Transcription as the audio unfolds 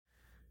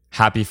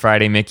Happy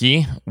Friday,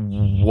 Mickey.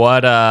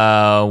 What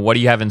do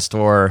you have in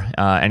store?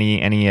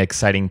 Any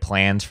exciting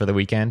plans for the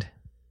weekend?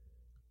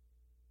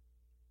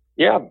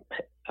 Yeah,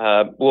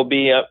 we'll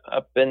be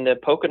up in the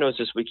Poconos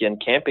this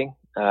weekend camping.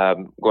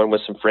 Going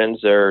with some friends.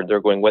 They're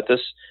going with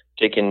us,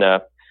 taking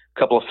a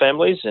couple of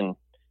families, and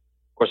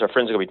of course our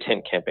friends are going to be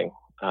tent camping,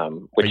 Are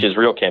which you, is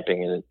real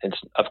camping, and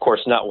it's of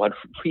course not what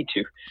we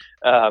do.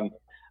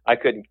 I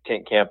couldn't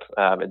tent camp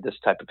in this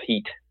type of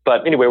heat,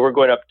 but anyway, we're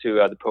going up to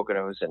the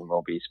Poconos, and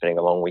we'll be spending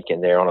a long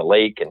weekend there on a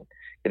lake and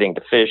getting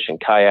to fish and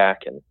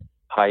kayak and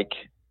hike.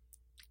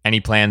 any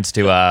plans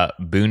to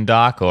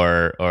boondock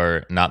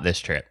or not this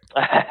trip?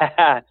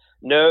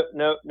 No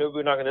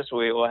boondocking this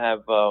way. We'll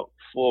have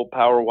full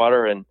power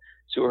water and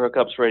sewer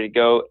hookups ready to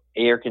go.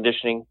 Air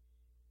conditioning,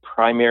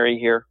 primary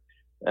here,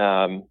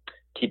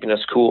 keeping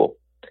us cool.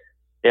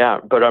 Yeah,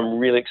 but I'm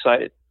really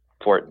excited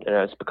for it.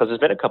 It's because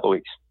it's been a couple of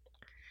weeks.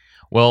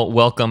 Well,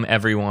 welcome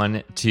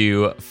everyone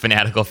to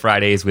Fanatical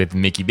Fridays with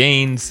Mickey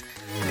Baines.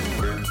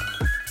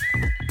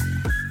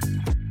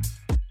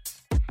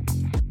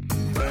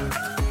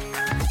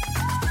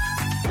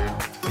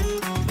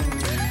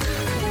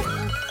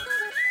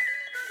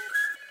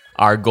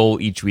 Our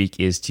goal each week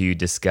is to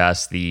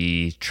discuss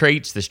the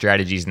traits, the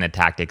strategies, and the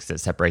tactics that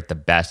separate the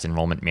best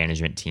enrollment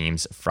management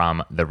teams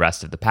from the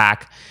rest of the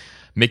pack.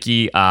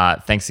 Mickey,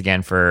 thanks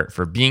again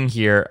for being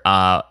here.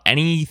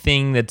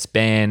 Anything that's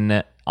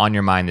been on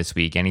your mind this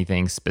week?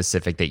 Anything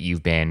specific that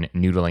you've been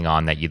noodling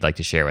on that you'd like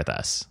to share with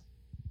us?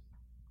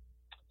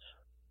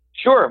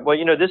 Sure. Well,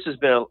 this has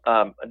been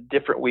a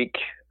different week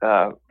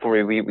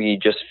for me. We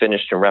just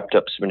finished and wrapped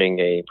up submitting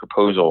a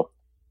proposal,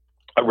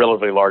 a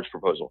relatively large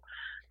proposal.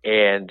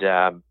 And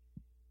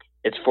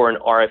it's for an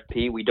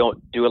RFP. We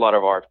don't do a lot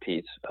of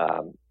RFPs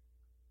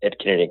at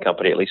Canadian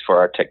Company, at least for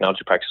our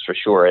technology practice for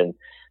sure. And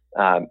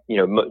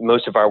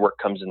most of our work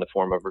comes in the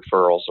form of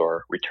referrals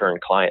or return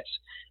clients,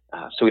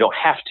 so we don't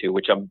have to,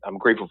 which I'm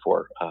grateful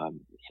for.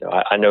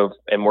 I know,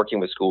 in working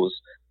with schools,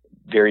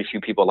 very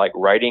few people like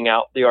writing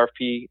out the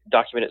RFP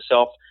document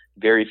itself.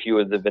 Very few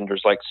of the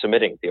vendors like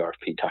submitting the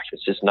RFP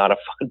documents. It's not a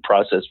fun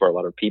process for a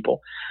lot of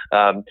people.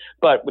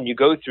 But when you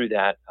go through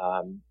that,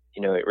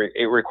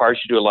 it requires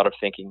you to do a lot of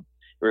thinking.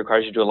 It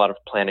requires you to do a lot of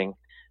planning.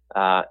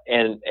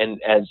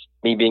 And as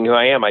me being who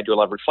I am, I do a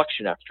lot of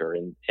reflection after.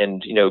 And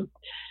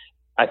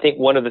I think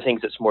one of the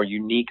things that's more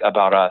unique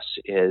about us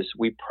is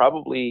we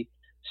probably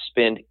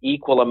spend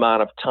equal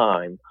amount of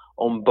time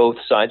on both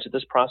sides of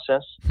this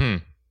process,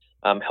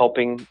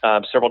 helping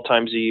several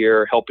times a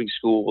year, helping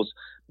schools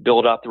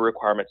build out the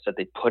requirements that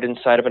they put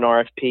inside of an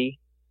RFP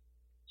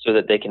so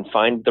that they can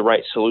find the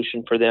right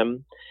solution for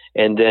them,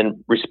 and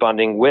then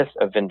responding with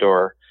a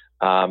vendor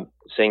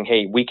saying,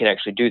 hey, we can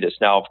actually do this.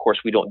 Now, of course,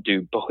 we don't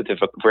do both. If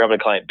we're having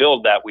a client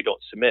build that, we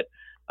don't submit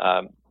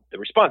the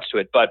response to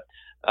it, but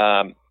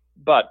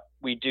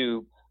we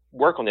do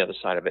work on the other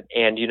side of it.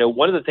 And,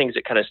 one of the things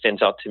that kind of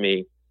stands out to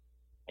me,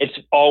 it's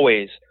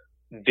always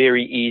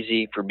very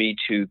easy for me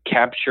to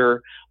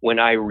capture when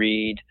I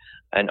read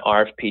an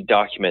RFP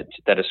document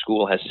that a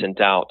school has sent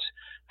out,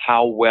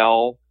 how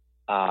well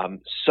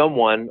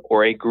someone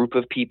or a group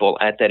of people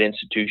at that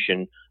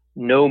institution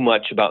know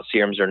much about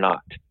CRMs or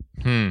not.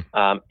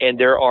 And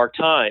there are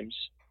times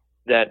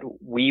that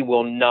we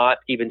will not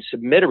even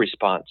submit a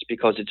response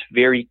because it's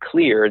very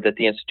clear that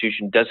the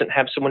institution doesn't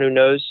have someone who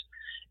knows.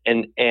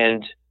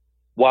 And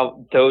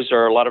while those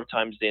are a lot of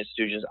times the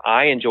institutions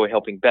I enjoy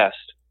helping best,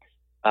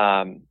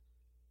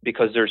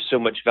 because there's so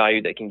much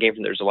value that can gain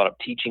from. There's a lot of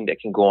teaching that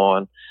can go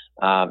on,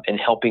 and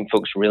helping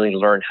folks really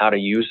learn how to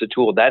use the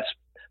tool. That's,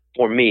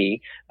 for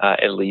me,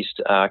 at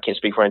least, I can't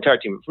speak for our entire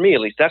team, but for me,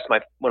 at least, that's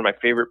one of my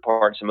favorite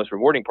parts and most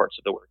rewarding parts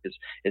of the work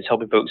is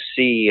helping folks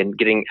see and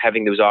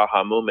having those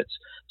aha moments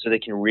so they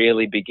can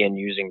really begin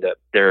using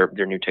their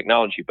new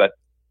technology. But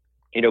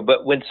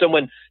when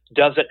someone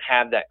doesn't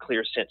have that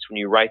clear sense when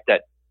you write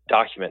that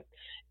document,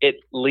 it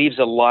leaves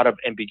a lot of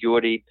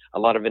ambiguity. A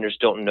lot of vendors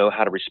don't know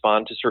how to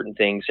respond to certain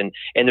things. And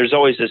there's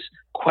always this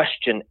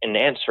question and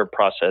answer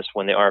process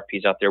when the RFP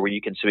is out there where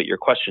you can submit your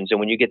questions. And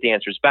when you get the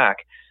answers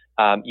back,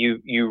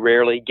 you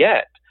rarely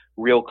get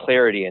real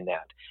clarity in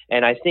that.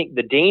 And I think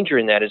the danger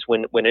in that is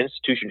when an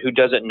institution who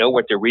doesn't know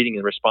what they're reading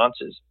in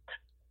responses,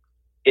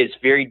 it's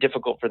very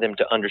difficult for them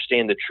to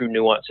understand the true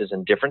nuances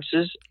and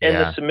differences in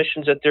the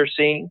submissions that they're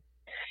seeing.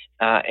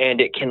 And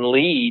it can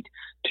lead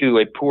to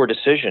a poor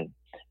decision.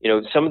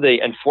 Some of the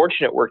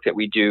unfortunate work that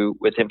we do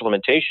with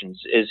implementations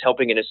is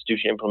helping an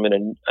institution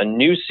implement a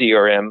new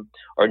CRM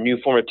or a new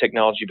form of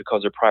technology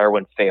because their prior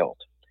one failed.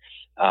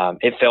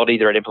 It failed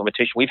either at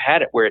implementation. We've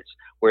had it where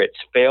it's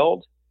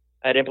failed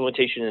at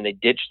implementation and they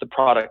ditched the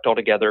product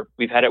altogether.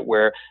 We've had it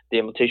where the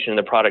implementation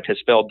of the product has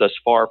failed thus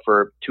far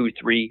for 2,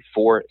 3,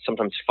 4,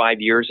 sometimes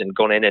 5 years, and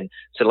gone in and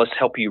said, let's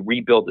help you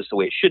rebuild this the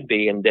way it should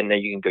be, and then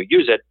you can go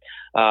use it.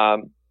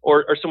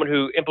 Or someone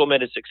who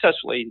implemented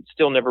successfully,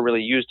 still never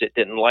really used it,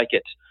 didn't like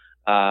it,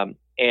 and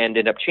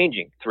ended up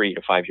changing 3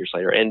 to 5 years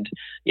later. And,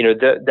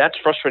 that's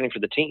frustrating for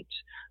the teams.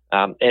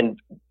 It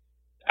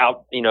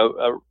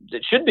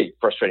should be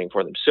frustrating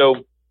for them.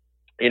 So,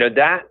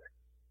 that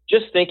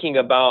just thinking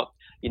about,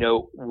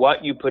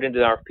 what you put into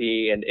the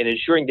RFP and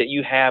ensuring that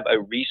you have a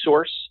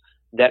resource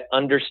that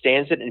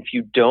understands it. And if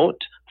you don't,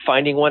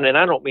 finding one, and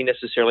I don't mean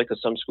necessarily,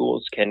 because some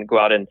schools can go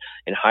out and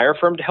hire a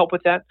firm to help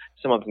with that.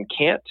 Some of them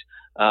can't.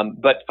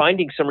 But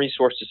finding some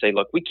resource to say,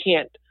 look, we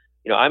can't,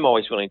 I'm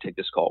always willing to take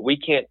this call. We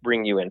can't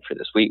bring you in for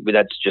this.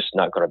 That's just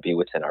not going to be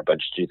within our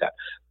budget to do that.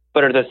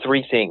 But are the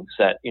three things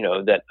that,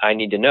 that I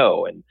need to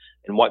know, and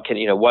what can,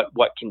 what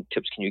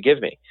tips can you give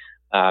me?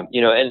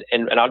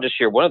 And I'll just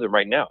share one of them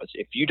right now. Is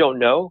if you don't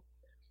know,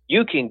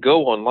 you can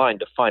go online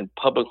to find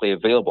publicly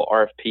available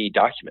RFP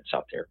documents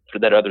out there for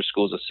that other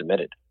schools have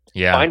submitted.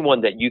 Yeah. Find one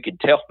that you can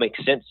tell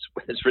makes sense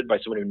when it's written by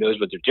someone who knows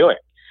what they're doing.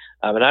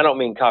 And I don't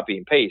mean copy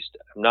and paste.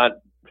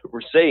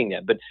 We're saying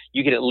that, but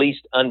you can at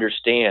least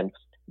understand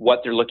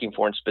what they're looking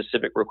for in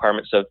specific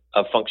requirements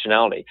of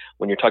functionality.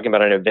 When you're talking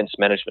about an events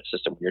management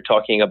system, when you're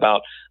talking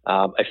about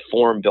a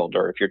form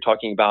builder, if you're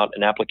talking about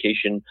an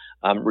application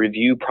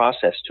review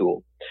process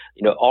tool,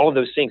 all of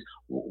those things,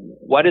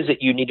 what is it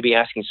you need to be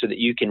asking so that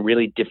you can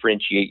really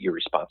differentiate your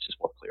responses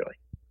more clearly?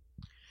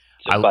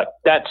 But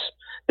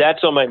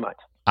that's on my mind.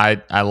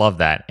 I love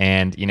that.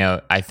 And,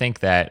 I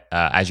think that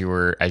as you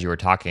were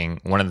talking,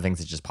 one of the things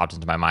that just popped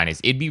into my mind is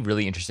it'd be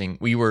really interesting.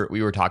 We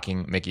were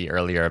talking, Mickey,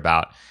 earlier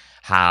about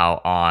how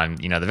on,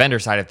 the vendor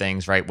side of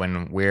things, right,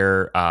 when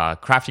we're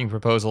crafting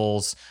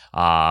proposals,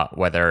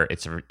 whether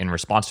it's in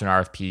response to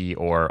an RFP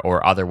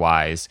or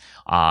otherwise,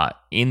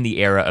 in the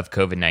era of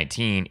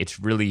COVID-19, it's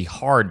really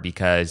hard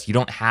because you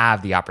don't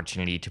have the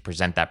opportunity to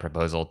present that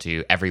proposal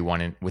to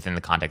everyone within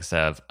the context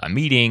of a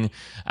meeting.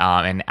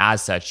 And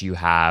as such, you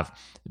have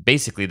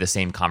basically the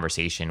same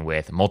conversation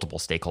with multiple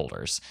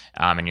stakeholders,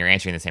 and you're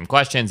answering the same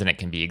questions, and it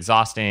can be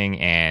exhausting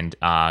and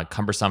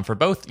cumbersome for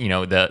both,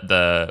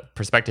 the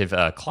prospective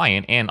client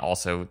and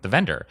also the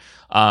vendor.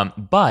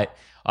 But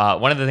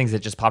one of the things that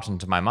just pops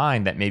into my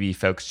mind that maybe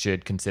folks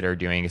should consider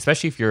doing,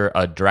 especially if you're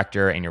a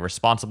director and you're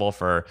responsible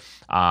for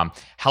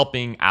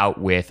helping out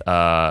with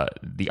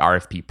the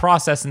RFP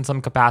process in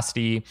some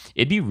capacity,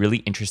 it'd be really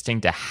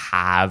interesting to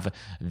have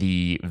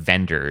the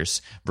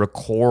vendors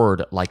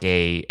record like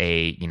a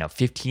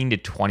 15 to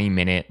 20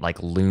 minute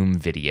like Loom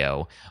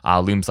video.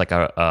 Loom's like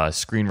a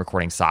screen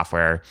recording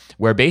software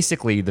where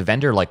basically the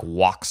vendor like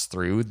walks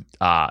through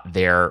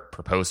their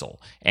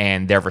proposal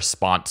and their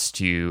response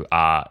to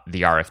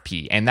the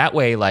RFP. And that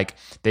way, like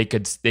they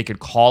could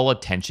call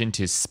attention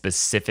to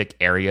specific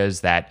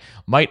areas that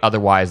might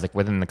otherwise, like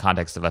within the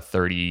context of a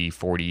 30,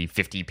 40,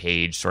 50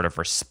 page sort of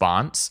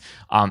response,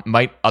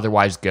 might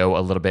otherwise go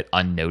a little bit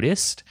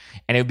unnoticed.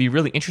 And it would be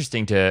really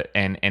interesting to,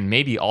 and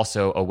maybe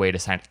also a way to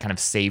kind of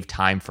save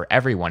time for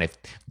everyone. If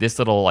this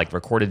little like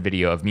recorded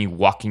video of me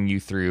walking you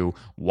through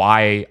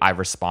why I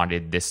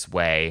responded this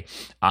way,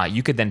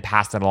 you could then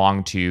pass that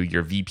along to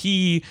your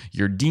VP,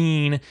 your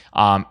dean,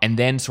 and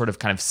then sort of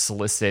kind of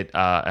solicit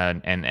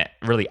and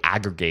really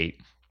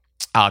aggregate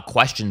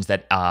questions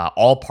that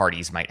all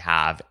parties might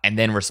have, and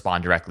then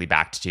respond directly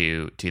back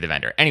to the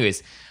vendor.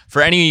 Anyways,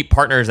 for any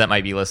partners that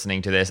might be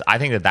listening to this, I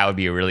think that would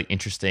be a really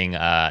interesting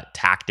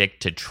tactic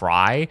to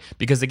try,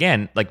 because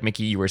again, like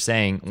Mickey, you were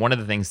saying, one of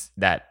the things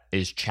that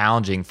is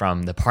challenging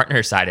from the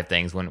partner side of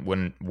things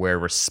when we're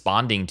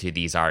responding to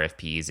these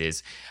RFPs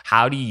is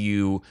how do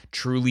you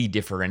truly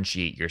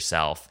differentiate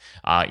yourself?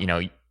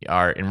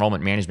 Our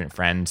enrollment management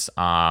friends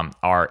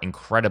are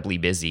incredibly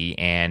busy,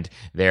 and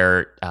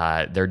their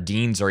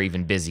deans are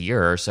even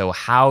busier. So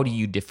how do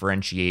you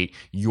differentiate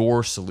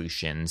your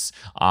solutions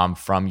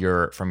from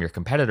your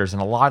competitors?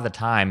 And a lot of the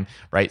time,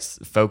 right,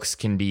 folks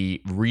can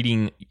be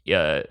reading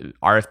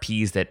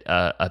RFPs that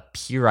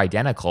appear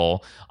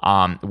identical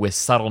with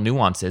subtle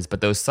nuances,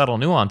 but those subtle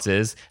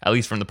nuances, at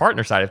least from the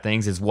partner side of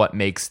things, is what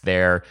makes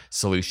their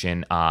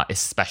solution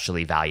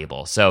especially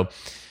valuable. So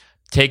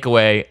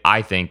takeaway,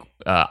 I think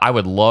I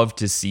would love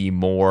to see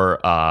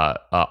more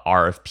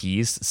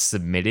RFPs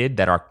submitted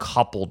that are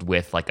coupled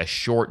with like a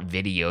short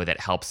video that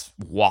helps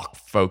walk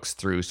folks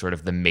through sort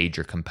of the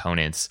major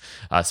components,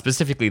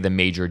 specifically the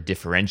major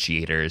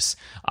differentiators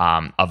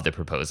of the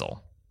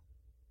proposal.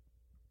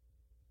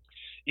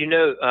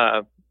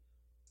 Now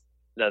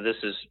this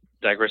is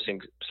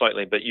digressing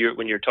slightly, but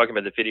when you're talking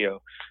about the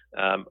video,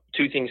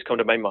 two things come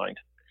to my mind.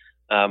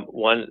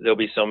 One, there'll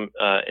be some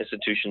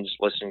institutions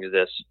listening to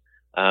this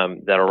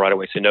that'll right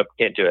away say, nope,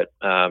 can't do it.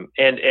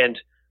 And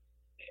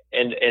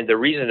the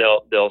reason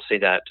they'll say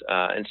that,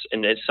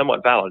 and it's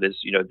somewhat valid, is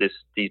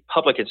these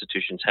public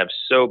institutions have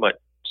so much.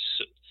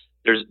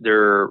 There's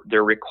their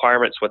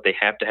requirements, what they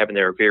have to have, and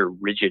they're very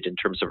rigid in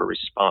terms of a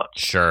response.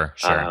 Sure.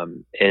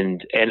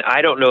 And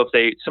I don't know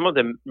if some of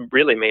them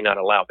really may not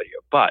allow video,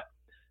 but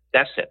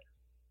that said,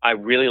 I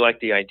really like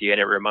the idea,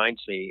 and it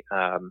reminds me.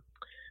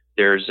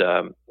 There's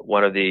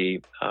one of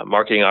the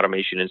marketing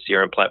automation and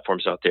CRM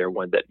platforms out there,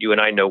 one that you and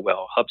I know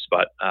well,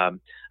 HubSpot.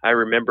 I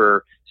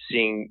remember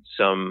seeing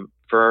some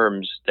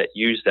firms that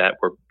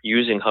were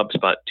using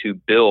HubSpot to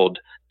build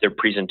their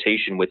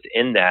presentation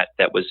within that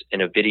was in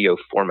a video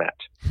format.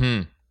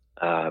 So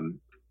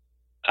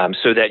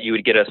that you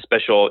would get a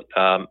special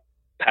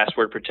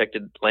password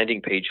protected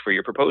landing page for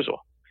your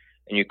proposal.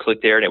 and you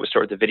click there, and it would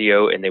start the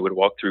video, and they would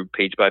walk through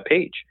page by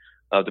page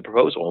of the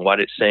proposal and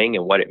what it's saying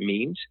and what it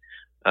means.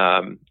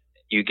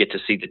 You get to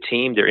see the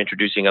team. They're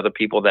introducing other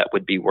people that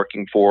would be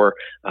working for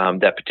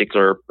that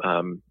particular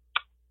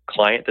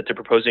client that they're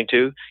proposing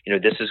to.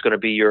 This is going to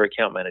be your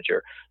account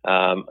manager.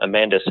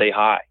 Amanda, say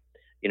hi.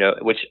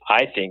 Which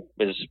I think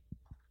is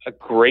a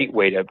great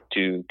way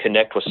to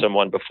connect with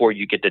someone before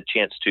you get the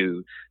chance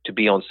to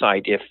be on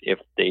site if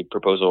the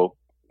proposal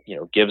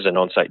gives an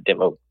on-site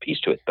demo piece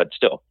to it. But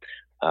still,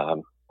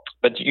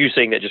 but you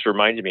saying that just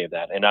reminded me of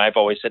that. And I've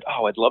always said,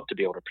 I'd love to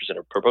be able to present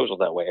a proposal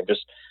that way. I'm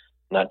just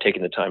not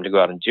taking the time to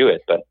go out and do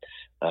it. But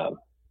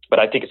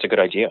I think it's a good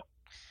idea.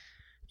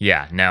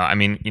 Yeah, no, I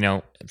mean,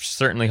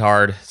 certainly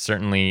hard.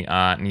 Certainly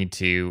need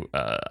to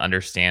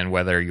understand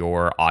whether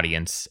your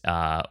audience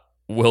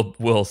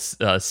will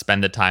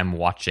spend the time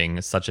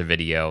watching such a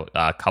video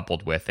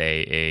coupled with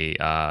a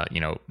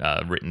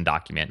written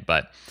document.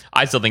 But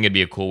I still think it'd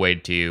be a cool way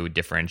to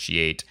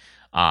differentiate.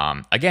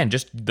 Again,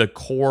 just the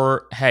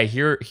core. Hey,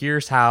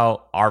 here's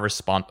how our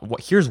response.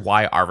 Here's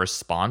why our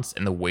response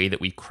and the way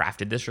that we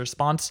crafted this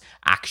response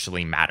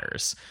actually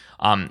matters.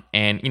 And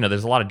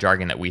there's a lot of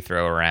jargon that we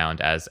throw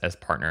around as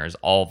partners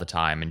all the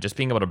time, and just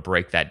being able to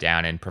break that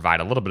down and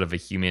provide a little bit of a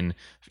human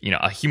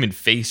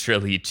face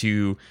really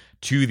to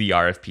the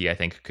RFP, I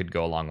think could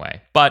go a long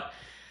way. But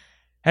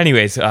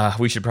anyways,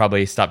 we should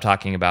probably stop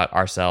talking about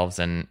ourselves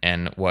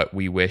and what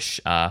we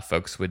wish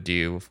folks would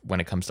do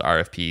when it comes to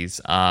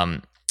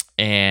RFPs.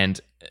 And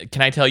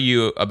can I tell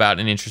you about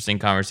an interesting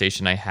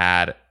conversation I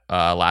had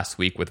last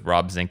week with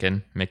Rob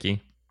Zinkin,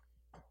 Mickey?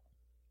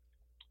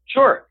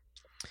 Sure.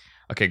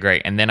 Okay,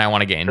 great. And then I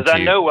want to get into. Because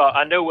I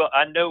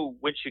know.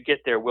 Once you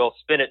get there, we'll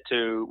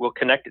we'll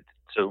connect it.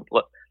 So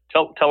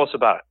tell us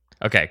about it.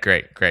 Okay,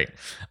 great.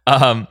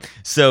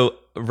 So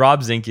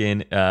Rob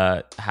Zinkin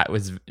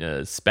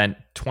was spent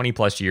 20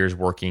 plus years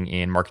working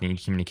in marketing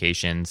and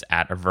communications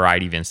at a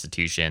variety of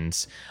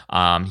institutions.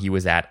 He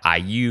was at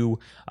IU,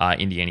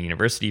 Indiana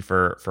University,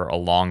 for a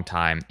long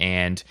time,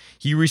 and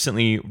he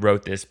recently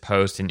wrote this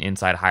post in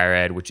Inside Higher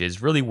Ed, which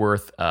is really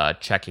worth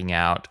checking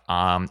out.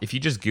 If you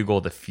just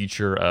Google the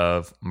future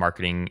of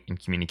marketing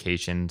and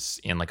communications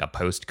in like a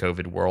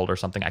post-COVID world or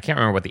something, I can't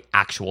remember what the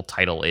actual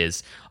title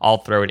is. I'll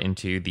throw it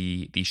into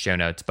the show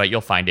notes, but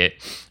you'll find it.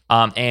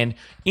 And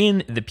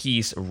in the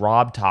piece,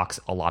 Rob talks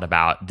a lot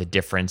about the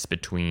difference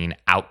between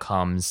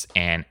outcomes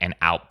and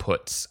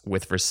outputs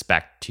with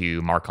respect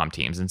to Marcom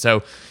teams. And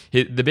so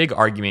the big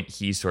argument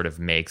he sort of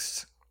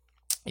makes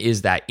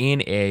is that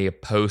in a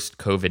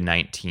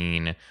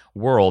post-COVID-19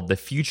 world, the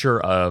future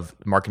of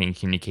marketing and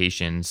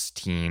communications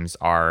teams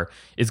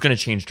is going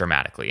to change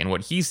dramatically. And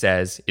what he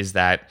says is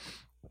that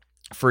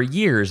for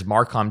years,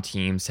 Marcom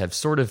teams have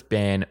sort of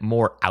been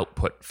more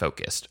output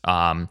focused.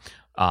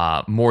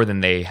 More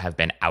than they have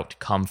been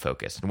outcome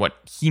focused. And what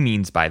he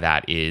means by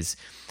that is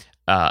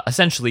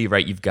essentially,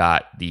 right, you've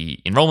got the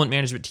enrollment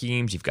management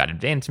teams, you've got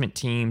advancement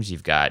teams,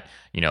 you've got,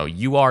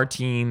 UR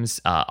teams,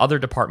 other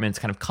departments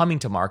kind of coming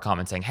to Marcom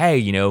and saying, hey,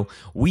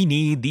 we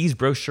need these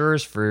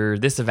brochures for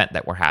this event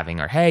that we're having,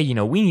 or hey,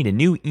 we need a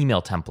new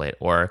email template,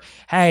 or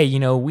hey,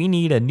 we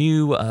need a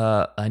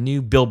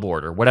new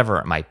billboard, or whatever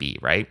it might be,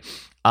 right?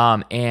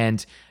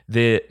 And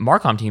the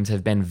Marcom teams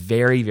have been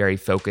very, very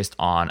focused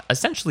on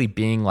essentially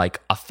being like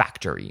a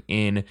factory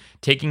in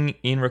taking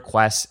in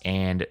requests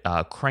and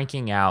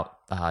cranking out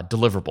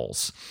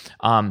deliverables.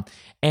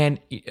 And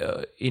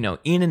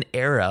in an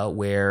era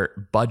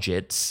where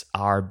budgets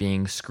are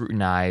being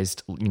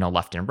scrutinized,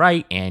 left and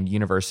right, and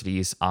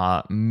universities,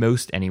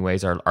 most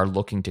anyways, are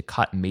looking to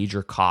cut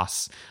major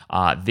costs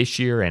this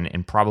year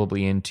and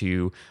probably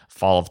into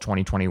fall of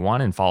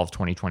 2021 and fall of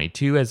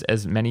 2022,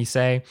 as many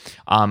say.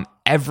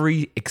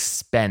 Every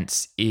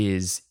expense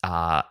is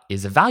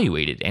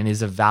evaluated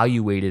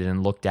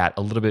and looked at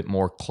a little bit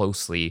more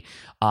closely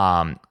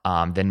than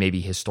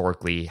maybe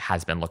historically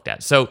has been looked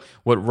at. So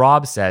what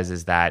Rob says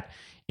is that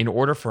in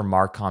order for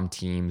Marcom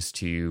teams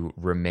to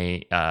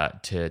remain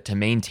to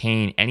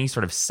maintain any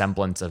sort of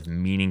semblance of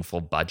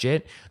meaningful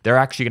budget, they're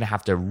actually going to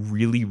have to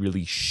really,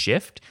 really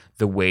shift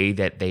the way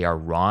that they are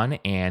run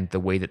and the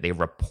way that they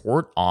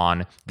report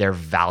on their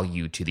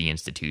value to the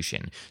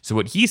institution. So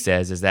what he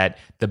says is that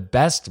the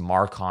best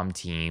Marcom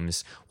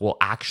teams will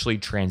actually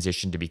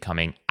transition to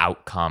becoming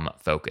outcome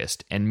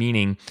focused, and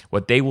meaning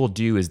what they will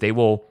do is they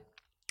will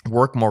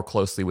work more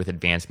closely with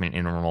advancement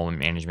and enrollment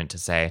management to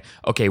say,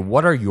 okay,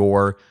 what are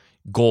your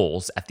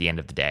goals at the end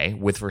of the day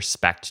with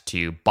respect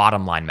to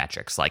bottom line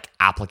metrics like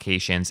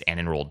applications and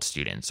enrolled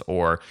students,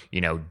 or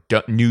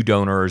new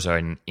donors, or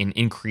an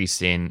increase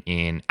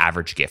in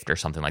average gift or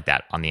something like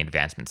that on the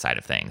advancement side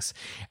of things.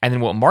 And then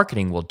what Marcom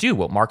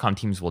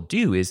teams will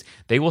do is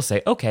they will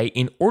say, okay,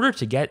 in order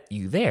to get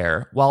you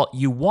there, well,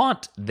 you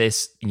want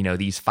this,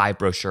 these 5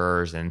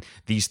 brochures and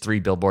these 3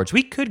 billboards,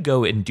 we could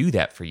go and do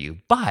that for you,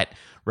 but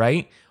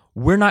right,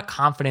 we're not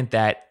confident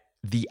that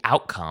the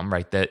outcome,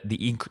 right? The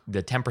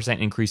 10%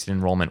 increase in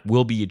enrollment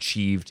will be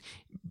achieved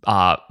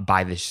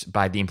by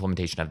the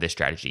implementation of this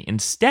strategy.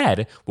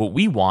 Instead, what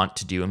we want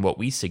to do and what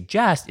we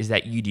suggest is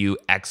that you do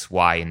X,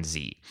 Y, and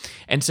Z.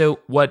 And so,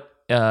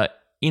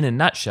 in a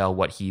nutshell,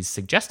 what he's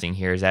suggesting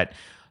here is that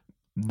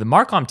the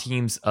Marcom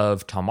teams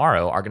of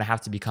tomorrow are going to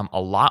have to become a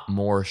lot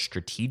more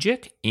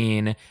strategic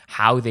in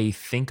how they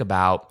think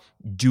about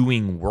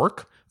doing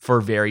work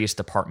for various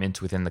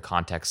departments within the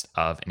context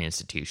of an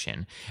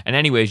institution. And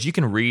anyways, you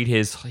can read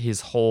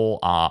his whole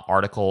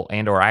article,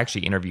 or I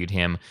actually interviewed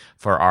him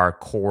for our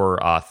core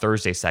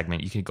Thursday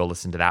segment. You can go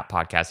listen to that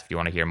podcast if you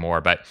want to hear more.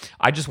 But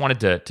I just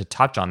wanted to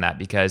touch on that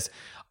because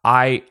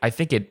I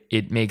think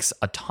it makes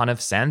a ton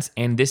of sense,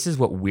 and this is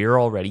what we're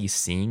already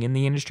seeing in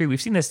the industry.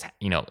 We've seen this,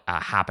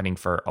 happening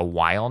for a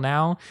while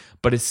now,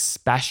 but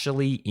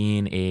especially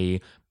in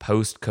a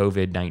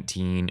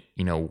post-COVID-19,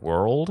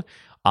 world,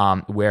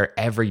 where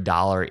every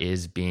dollar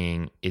is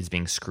being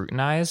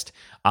scrutinized.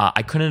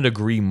 I couldn't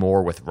agree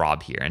more with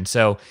Rob here. And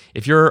so,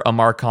 if you're a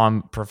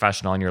Marcom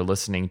professional and you're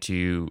listening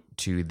to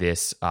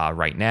this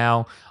right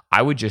now,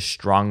 I would just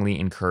strongly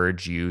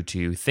encourage you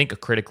to think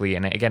critically.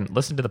 And again,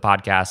 listen to the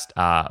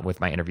podcast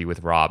with my interview with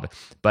Rob,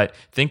 but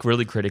think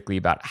really critically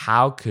about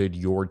how could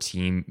your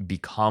team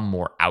become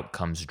more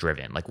outcomes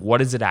driven? Like, what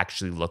does it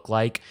actually look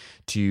like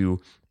to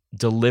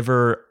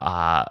deliver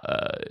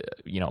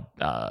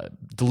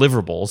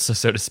deliverables,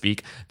 so to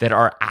speak, that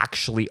are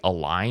actually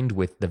aligned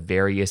with the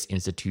various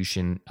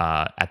institution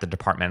at the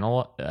department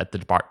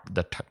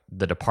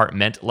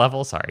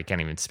level. Sorry, I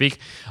can't even speak.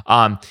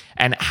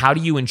 And how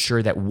do you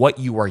ensure that what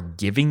you are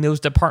giving those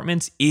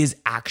departments is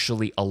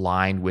actually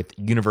aligned with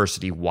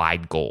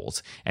university-wide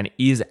goals and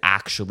is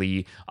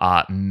actually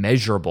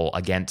measurable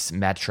against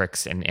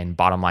metrics and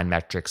bottom line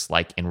metrics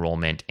like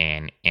enrollment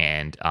and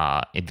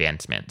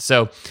advancement.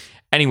 So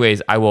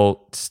anyways, I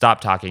will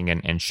stop talking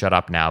and shut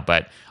up now,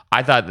 but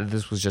I thought that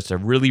this was just a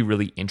really,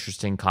 really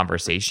interesting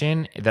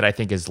conversation that I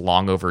think is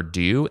long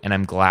overdue, and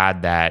I'm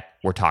glad that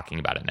we're talking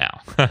about it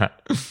now.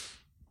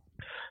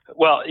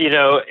 Well,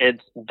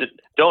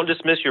 don't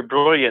dismiss your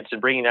brilliance in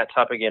bringing that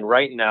topic in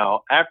right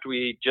now after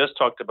we just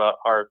talked about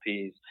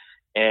RFPs,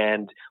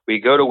 and we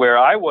go to where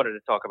I wanted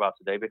to talk about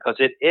today because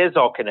it is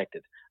all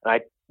connected. And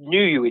I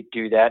knew you would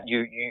do that.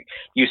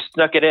 You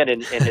snuck it in,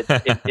 and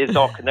it is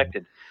all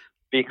connected.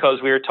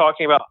 Because we were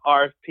talking about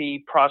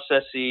RFP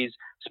processes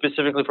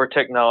specifically for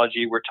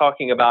technology. We're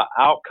talking about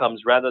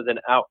outcomes rather than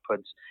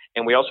outputs.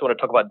 And we also want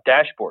to talk about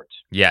dashboards.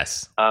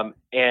 Yes.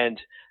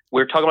 And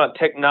we're talking about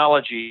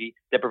technology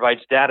that provides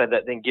data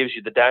that then gives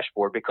you the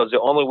dashboard, because the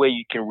only way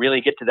you can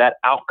really get to that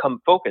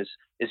outcome focus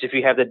is if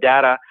you have the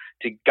data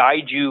to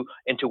guide you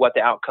into what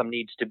the outcome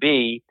needs to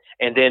be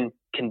and then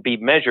can be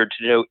measured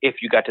to know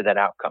if you got to that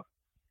outcome.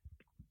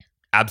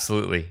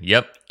 Absolutely.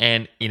 Yep.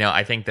 And,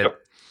 I think that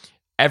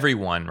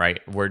everyone,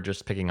 right? We're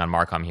just picking on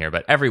Marcom here,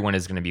 but everyone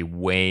is going to be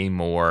way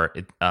more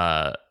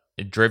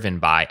driven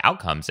by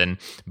outcomes, and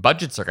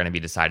budgets are going to be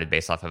decided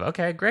based off of,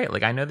 okay, great.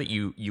 Like, I know that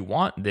you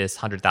want this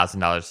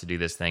 $100,000 to do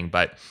this thing,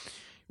 but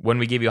when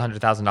we gave you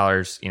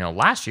 $100,000,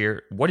 last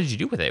year, what did you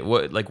do with it?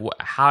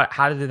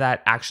 How did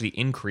that actually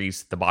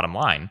increase the bottom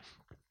line?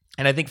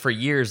 And I think for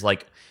years,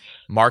 like,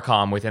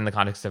 Marcom within the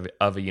context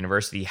of a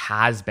university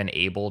has been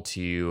able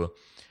to,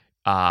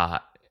 and,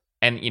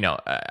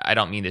 I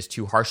don't mean this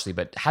too harshly,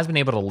 but has been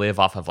able to live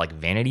off of like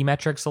vanity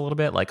metrics a little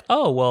bit. Like,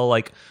 oh, well,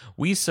 like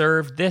we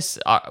served this,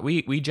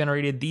 we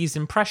generated these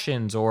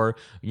impressions, or,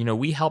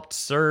 we helped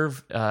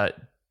serve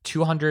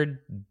 200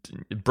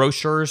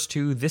 brochures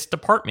to this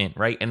department,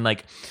 right? And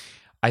like,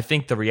 I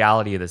think the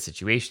reality of the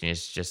situation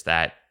is just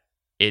that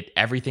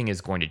everything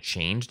is going to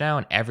change now,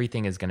 and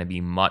everything is going to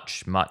be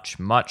much, much,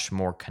 much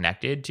more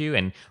connected to.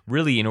 And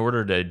really, in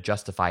order to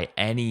justify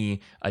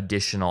any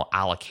additional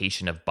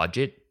allocation of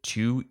budget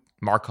to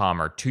Marcom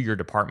or to your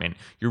department,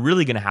 you're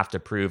really going to have to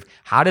prove,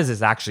 how does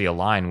this actually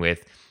align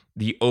with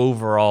the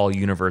overall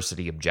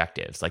university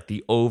objectives, like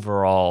the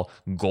overall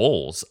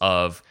goals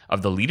of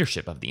the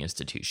leadership of the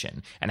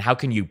institution? And how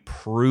can you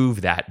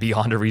prove that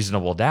beyond a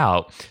reasonable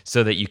doubt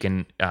so that you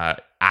can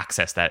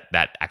access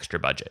that extra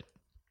budget?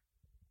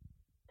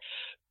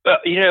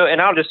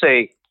 And I'll just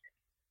say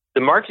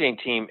the marketing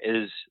team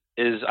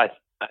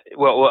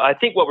I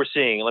think what we're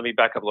seeing, let me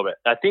back up a little bit.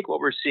 I think what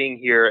we're seeing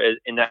here is,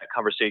 in that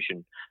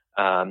conversation,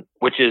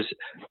 which is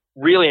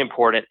really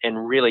important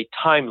and really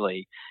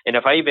timely. And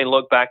if I even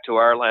look back to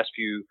our last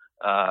few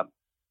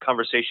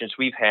conversations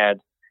we've had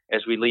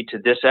as we lead to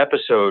this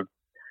episode,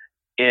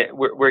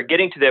 we're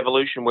getting to the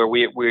evolution where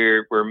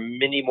where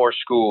many more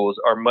schools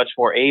are much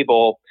more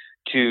able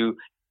to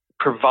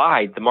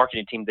provide the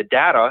marketing team the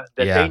data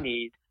that they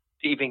need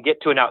to even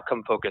get to an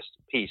outcome-focused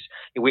piece.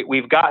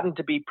 We've gotten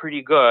to be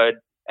pretty good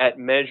at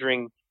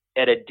measuring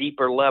at a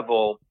deeper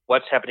level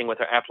what's happening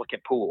with our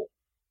applicant pool.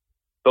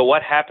 But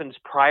what happens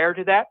prior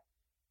to that,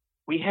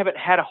 we haven't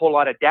had a whole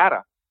lot of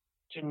data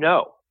to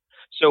know.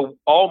 So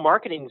all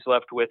marketing's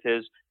left with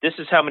is, this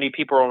is how many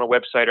people are on a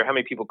website or how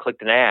many people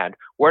clicked an ad.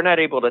 We're not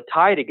able to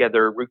tie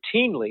together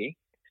routinely,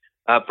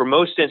 for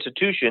most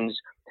institutions,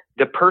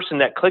 the person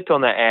that clicked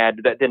on the ad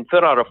that then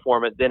filled out a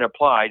form and then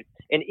applied.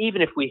 And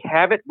even if we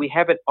haven't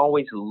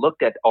always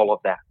looked at all of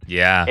that.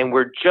 Yeah. And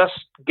we're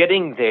just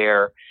getting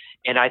there.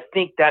 And I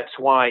think that's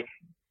why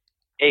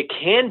it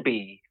can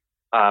be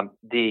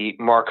the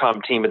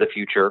Marcom team of the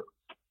future.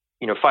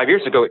 5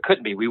 years ago, it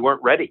couldn't be. We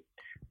weren't ready.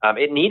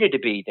 It needed to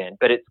be then,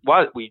 but it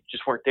was, we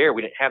just weren't there.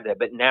 We didn't have that.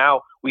 But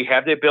now we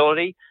have the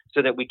ability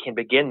so that we can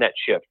begin that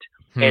shift.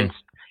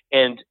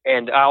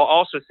 And I'll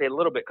also say a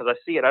little bit, because I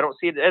see it. I don't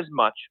see it as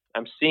much.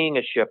 I'm seeing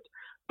a shift.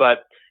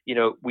 But,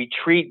 we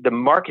treat the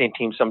marketing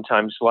team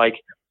sometimes like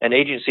an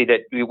agency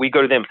that we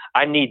go to them.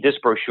 I need this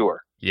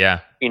brochure. Yeah.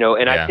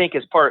 I think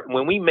as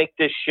when we make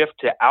this shift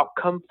to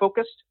outcome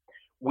focused,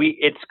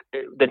 it's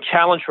the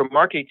challenge for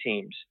marketing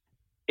teams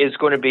is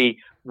going to be,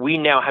 we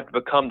now have to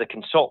become the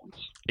consultants.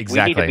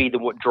 Exactly. We need to be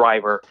the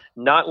driver,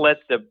 not let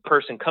the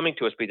person coming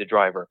to us be the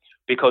driver,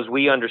 because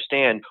we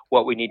understand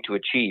what we need to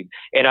achieve.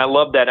 And I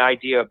love that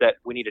idea of that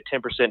we need a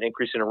 10%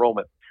 increase in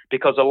enrollment,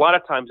 because a lot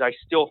of times I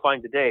still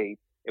find today,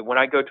 when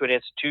I go to an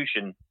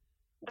institution,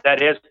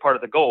 that is part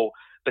of the goal,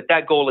 but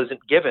that goal isn't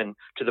given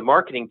to the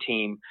marketing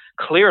team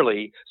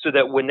clearly, so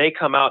that when they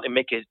come out and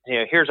make it,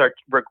 here's our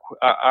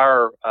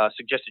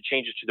suggested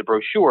changes to the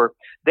brochure,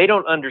 they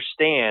don't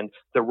understand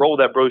the role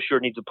that brochure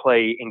needs to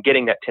play in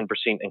getting that 10%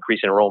 increase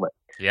in enrollment.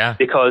 Yeah.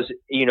 Because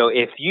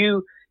if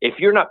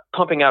you're not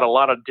pumping out a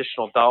lot of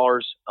additional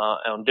dollars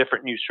on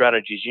different new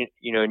strategies,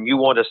 and you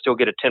want to still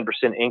get a 10%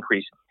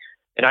 increase,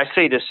 and I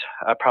say this,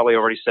 I probably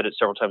already said it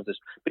several times,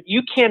 but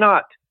you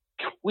cannot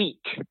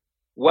tweak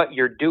what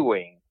you're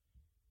doing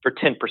for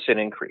 10%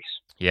 increase.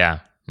 Yeah.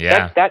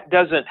 Yeah. That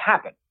doesn't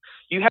happen.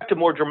 You have to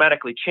more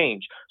dramatically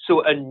change.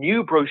 So a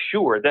new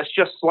brochure that's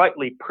just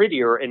slightly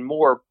prettier and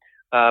more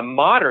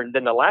modern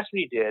than the last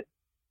one you did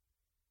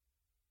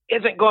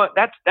isn't going.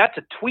 That's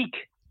a tweak.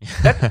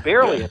 That's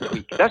barely a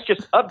tweak. That's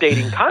just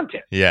updating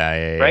content.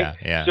 Yeah. Right.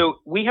 Yeah.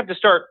 So we have to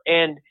start,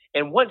 and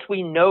once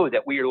we know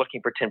that we are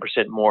looking for 10%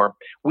 more,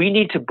 we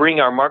need to bring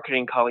our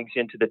marketing colleagues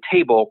into the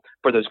table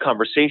for those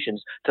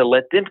conversations to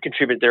let them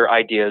contribute their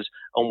ideas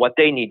on what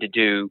they need to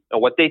do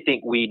and what they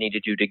think we need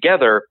to do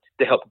together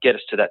to help get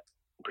us to that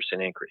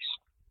 10% increase.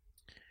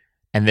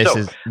 And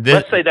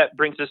let's say that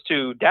brings us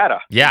to data.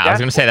 Yeah, I was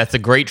going to say that's a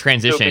great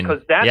transition. So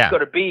because that's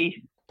going to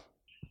be,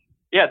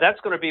 that's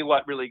going to be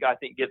what really I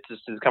think gets us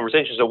to the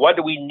conversation. So what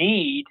do we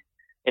need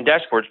in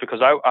dashboards? Because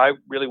I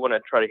really want to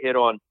try to hit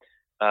on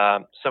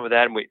some of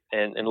that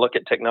and look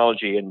at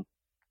technology. And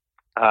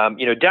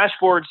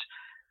dashboards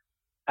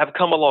have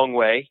come a long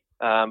way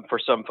for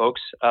some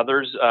folks.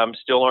 Others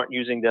still aren't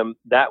using them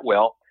that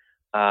well.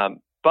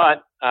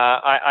 But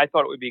I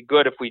thought it would be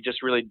good if we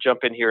just really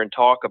jump in here and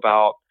talk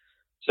about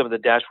some of the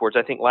dashboards.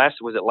 I think last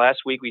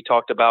week we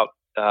talked about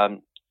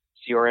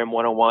CRM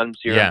 101,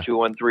 CRM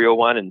 201,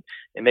 301, and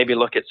maybe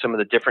look at some of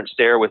the difference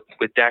there with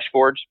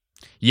dashboards.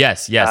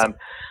 Yes.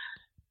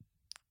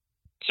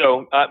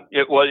 So,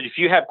 if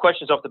you have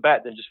questions off the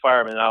bat, then just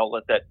fire them, and I'll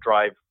let that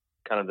drive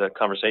kind of the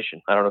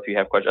conversation. I don't know if you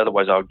have questions.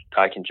 Otherwise,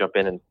 I can jump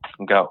in and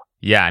go.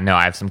 Yeah, no,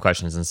 I have some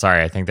questions. And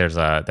sorry, I think there's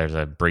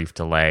a brief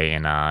delay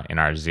in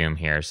our Zoom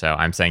here. So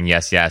I'm saying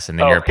yes, and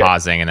then you're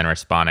pausing and then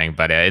responding.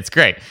 But it's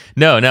great.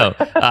 No.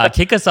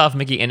 Kick us off,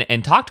 Mickey,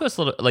 and talk to us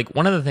a little. Like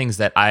one of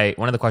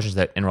the questions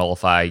that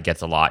Enrollify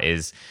gets a lot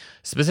is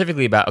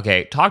specifically about,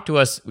 talk to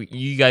us.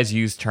 You guys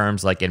use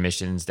terms like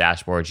admissions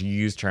dashboards. You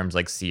use terms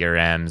like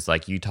CRMs.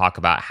 Like you talk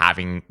about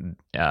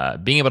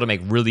being able to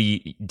make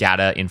really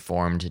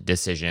data-informed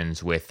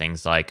decisions with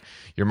things like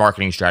your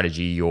marketing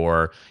strategy,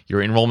 your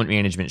enrollment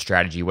management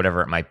strategy,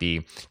 whatever it might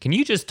be. Can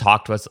you just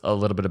talk to us a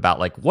little bit about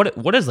like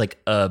what is like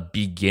a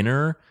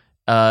beginner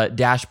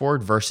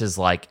dashboard versus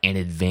like an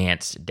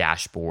advanced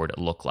dashboard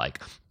look like,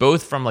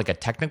 both from like a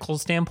technical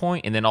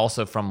standpoint and then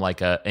also from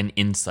like an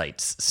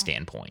insights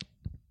standpoint?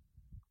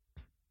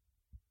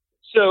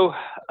 So,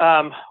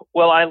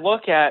 I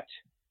look at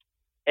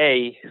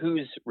A,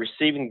 who's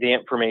receiving the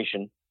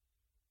information,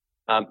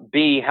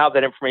 B, how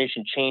that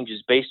information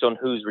changes based on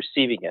who's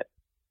receiving it.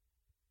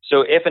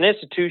 So if an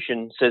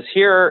institution says,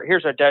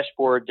 here's our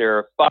dashboard, there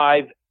are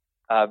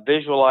 5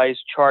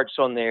 visualized charts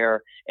on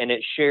there, and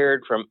it's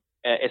shared from,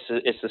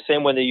 it's the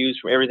same one they use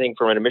from everything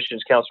from an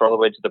admissions counselor all the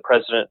way to the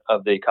president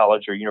of the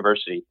college or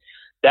university.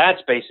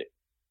 That's basic.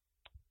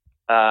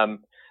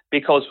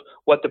 Because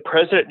what the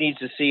president needs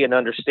to see and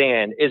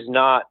understand is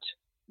not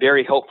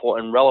very helpful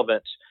and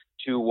relevant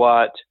to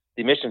what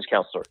the admissions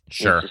counselor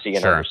needs to see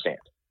and understand.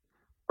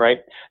 Right.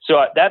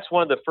 So that's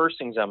one of the first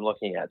things I'm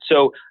looking at.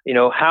 So,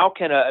 how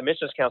can an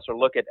admissions counselor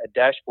look at a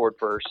dashboard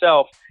for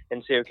herself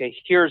and say, okay,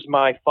 here's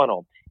my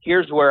funnel.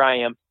 Here's where I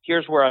am.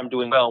 Here's where I'm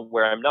doing well,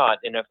 where I'm not.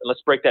 And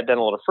let's break that down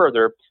a little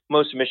further.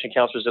 Most admission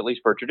counselors, at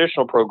least for a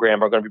traditional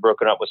program, are going to be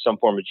broken up with some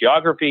form of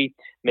geography,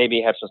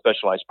 maybe have some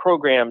specialized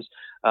programs.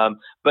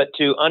 But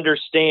to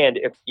understand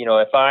if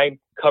I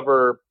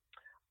cover,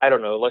 I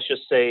don't know, let's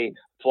just say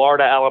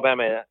Florida,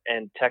 Alabama,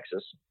 and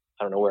Texas.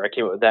 I don't know where I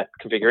came up with that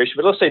configuration,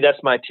 but let's say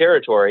that's my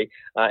territory.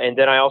 And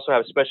then I also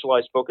have a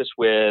specialized focus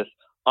with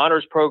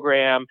honors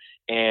program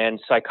and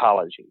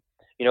psychology.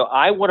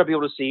 I want to be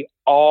able to see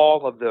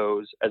all of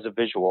those as a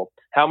visual.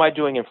 How am I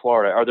doing in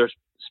Florida? Are there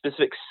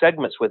specific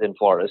segments within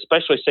Florida,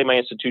 especially say my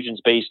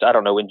institution's based, I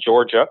don't know, in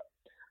Georgia,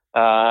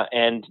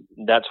 and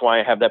that's why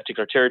I have that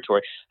particular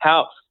territory.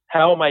 How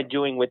am I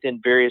doing within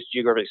various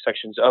geographic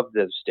sections of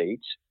those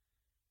states?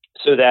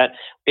 So that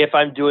if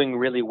I'm doing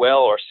really well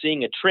or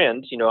seeing a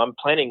trend, I'm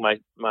planning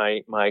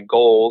my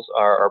goals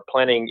or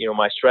planning,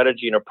 my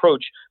strategy and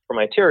approach for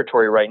my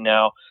territory right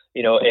now.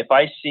 If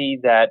I see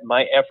that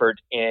my effort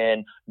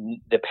in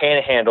the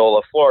panhandle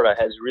of Florida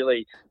has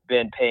really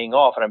been paying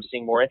off and I'm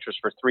seeing more interest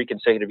for 3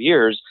 consecutive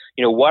years,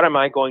 what am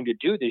I going to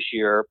do this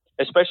year,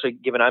 especially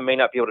given I may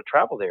not be able to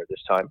travel there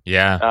this time?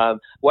 Yeah.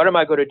 What am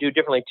I going to do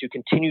differently to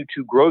continue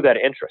to grow that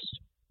interest?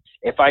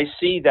 If I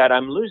see that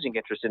I'm losing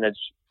interest in a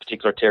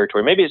particular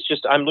territory, maybe it's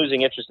just I'm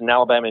losing interest in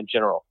Alabama in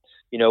general.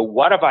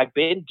 What have I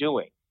been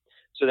doing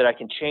so that I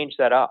can change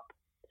that up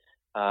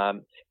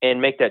and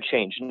make that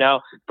change?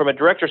 Now, from a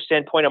director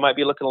standpoint, I might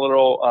be looking a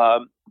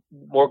little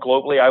more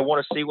globally. I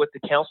want to see what the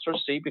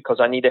counselors see because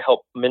I need to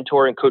help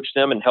mentor and coach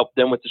them and help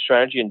them with the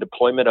strategy and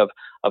deployment of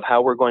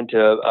how we're going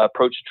to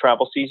approach the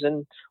travel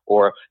season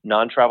or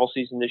non-travel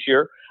season this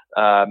year.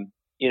 And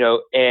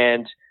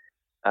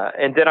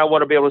then I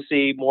want to be able to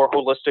see more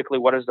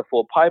holistically, what does the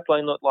full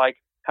pipeline look like?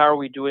 How are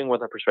we doing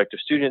with our prospective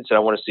students? And I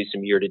want to see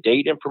some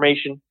year-to-date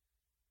information.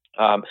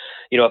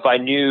 If I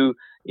knew,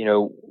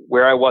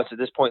 where I was at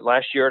this point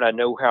last year and I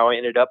know how I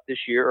ended up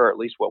this year, or at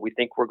least what we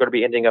think we're going to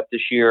be ending up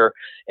this year,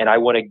 and I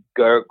want to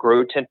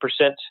grow 10%,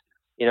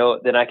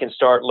 then I can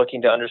start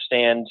looking to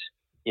understand,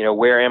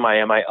 where am I?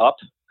 Am I up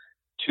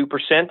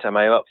 2%? Am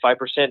I up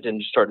 5%?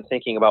 And start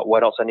thinking about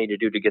what else I need to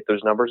do to get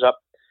those numbers up.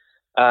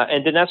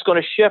 And then that's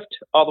going to shift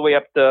all the way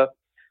up the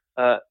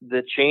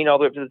chain, all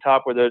the way up to the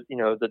top, where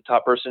the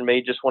top person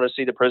may just want to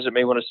see, the president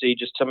may want to see,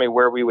 just tell me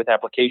where are we with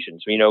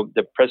applications.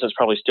 The president's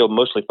probably still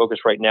mostly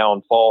focused right now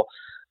on fall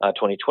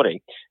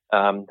 2020.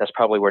 That's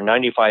probably where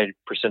 95%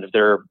 of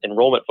their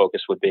enrollment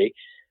focus would be.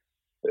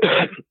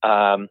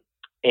 And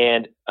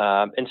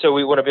so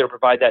we want to be able to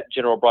provide that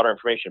general, broader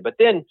information. But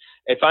then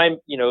if I'm,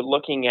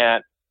 looking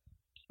at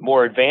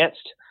more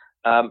advanced,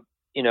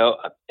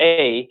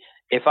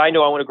 if I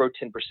know I want to grow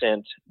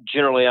 10%,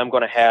 generally I'm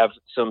going to have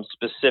some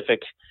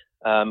specific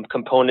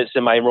components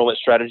in my enrollment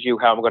strategy,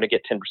 how I'm going to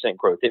get 10%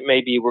 growth. It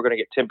may be we're going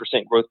to get 10%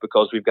 growth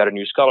because we've got a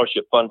new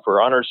scholarship fund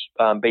for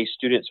honors-based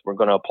students. We're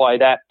going to apply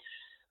that.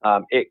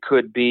 It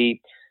could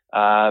be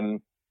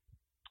we've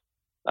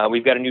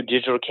got a new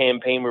digital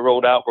campaign we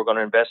rolled out. We're going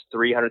to invest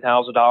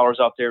 $300,000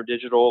 out there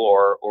digital,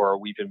 or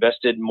we've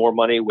invested more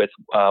money with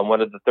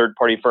one of the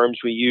third-party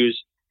firms we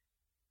use,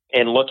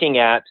 and looking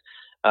at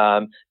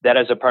that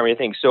as a primary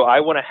thing. So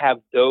I want to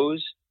have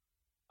those.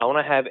 I want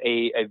to have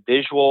a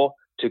visual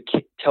to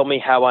tell me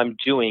how I'm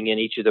doing in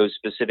each of those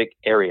specific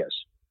areas.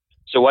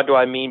 So what do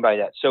I mean by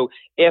that? So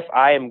if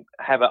I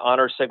have an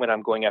honor segment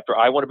I'm going after,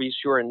 I want to be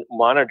sure and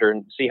monitor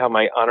and see how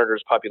my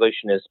honors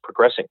population is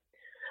progressing.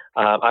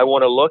 I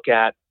want to look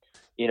at,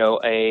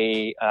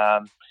 a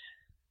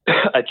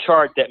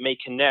chart that may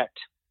connect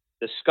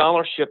the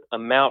scholarship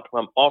amount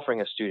I'm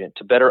offering a student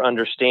to better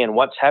understand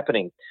what's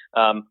happening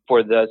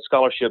for the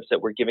scholarships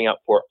that we're giving out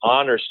for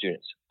honor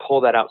students.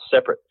 Pull that out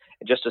separate,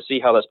 and just to see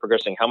how that's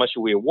progressing. How much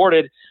are we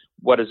awarded?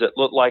 What does it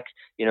look like,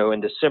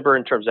 in December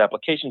in terms of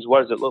applications?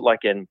 What does it look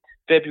like in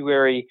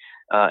February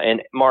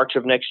and March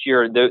of next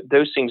year?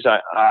 Those things,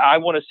 I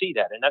want to see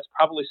that. And that's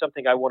probably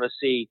something I want to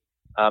see.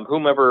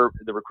 Whomever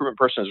the recruitment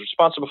person is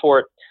responsible for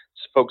it,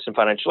 folks in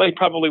financial aid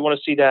probably want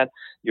to see that.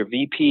 Your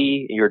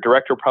VP, your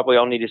director probably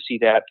all need to see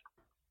that,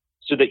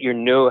 so that you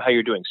know how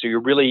you're doing. So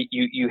you're really,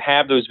 you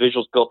have those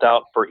visuals built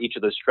out for each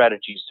of those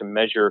strategies to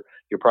measure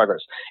your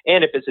progress.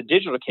 And if it's a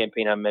digital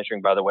campaign I'm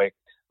measuring, by the way,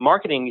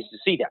 marketing needs to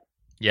see that.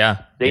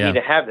 Yeah. They need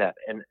to have that.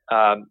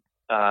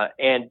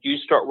 And you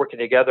start working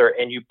together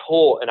and you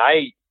pull, and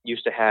I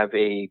used to have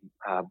a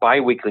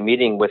bi-weekly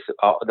meeting with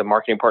the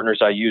marketing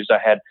partners I used. I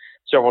had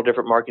several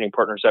different marketing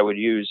partners I would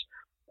use,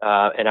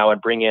 and I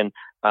would bring in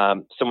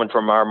someone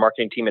from our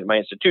marketing team at my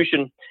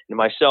institution and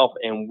myself,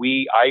 and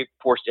I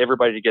forced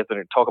everybody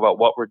together to talk about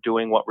what we're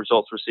doing, what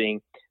results we're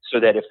seeing, so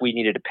that if we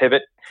needed to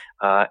pivot,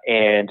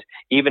 and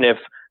even if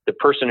the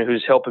person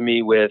who's helping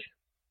me with,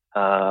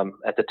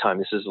 at the time,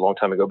 this is a long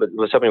time ago, but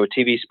was helping me with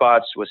TV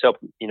spots, was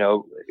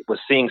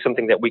seeing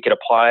something that we could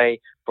apply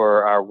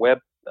for our web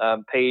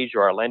page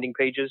or our landing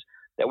pages,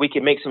 that we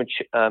could make some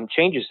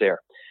changes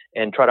there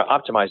and try to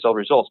optimize all the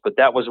results. But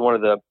that was one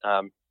of the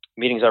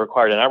meetings I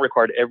required, and I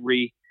required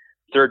every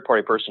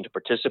third-party person to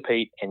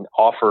participate and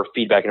offer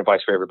feedback and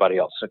advice for everybody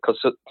else, because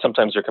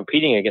sometimes they're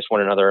competing against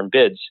one another in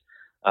bids,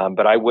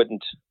 but I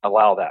wouldn't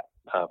allow that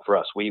for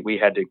us. We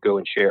had to go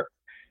and share.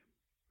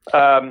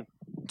 Then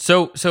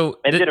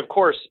of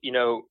course,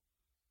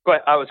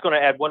 but I was going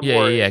to add one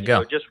more.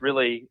 Go. Just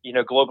really,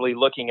 globally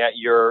looking at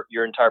your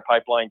entire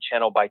pipeline,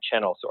 channel by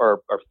channel,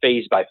 or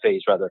phase by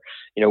phase, rather.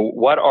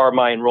 What are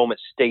my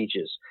enrollment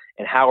stages,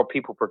 and how are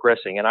people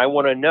progressing? And I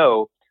want to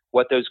know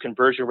what those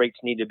conversion rates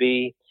need to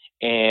be,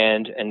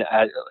 and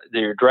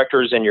your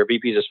directors and your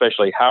VPs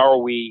especially, how are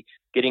we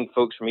getting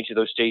folks from each of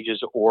those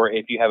stages? Or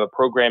if you have a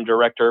program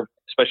director,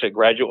 especially at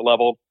graduate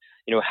level,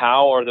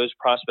 how are those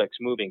prospects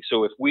moving?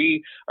 So if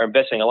we are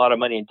investing a lot of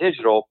money in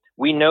digital,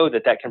 we know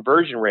that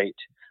conversion rate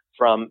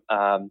from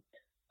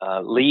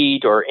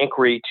lead or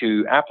inquiry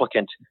to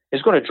applicant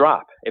is going to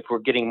drop if we're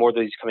getting more of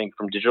these coming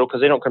from digital,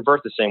 because they don't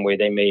convert the same way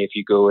they may if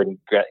you go and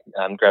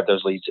grab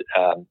those leads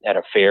at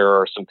a fair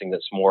or something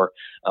that's more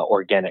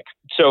organic.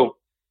 So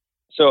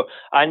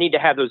I need to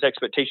have those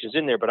expectations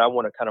in there, but I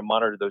want to kind of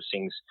monitor those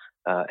things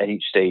at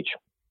each stage.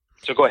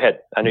 So go ahead.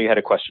 I know you had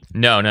a question.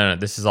 No.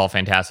 This is all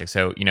fantastic.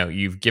 So,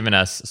 you've given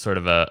us sort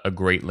of a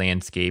great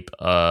landscape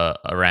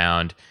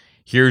around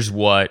here's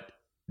what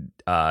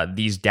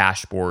these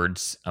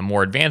dashboards, a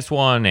more advanced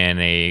one and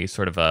a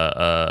sort of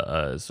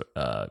a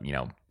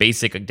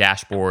basic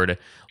dashboard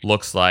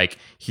looks like.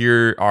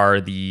 Here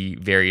are the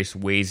various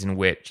ways in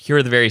which, here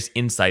are the various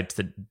insights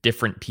that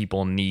different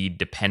people need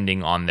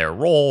depending on their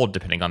role,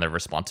 depending on their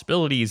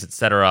responsibilities,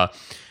 etc.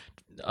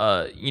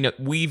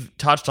 We've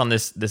touched on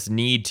this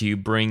need to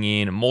bring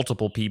in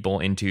multiple people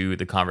into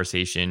the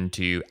conversation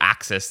to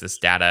access this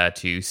data,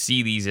 to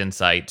see these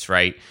insights,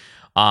 right?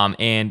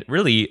 And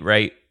really,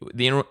 right,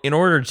 in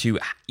order to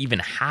even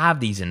have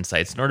these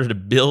insights, in order to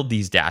build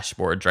these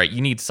dashboards, right,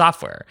 you need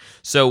software.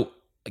 So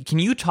can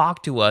you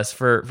talk to us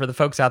for the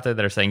folks out there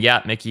that are saying,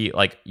 yeah, Mickey,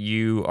 like,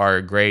 you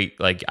are great.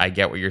 Like, I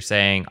get what you're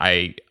saying.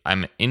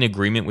 I'm in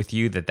agreement with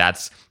you that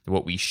that's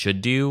what we should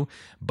do,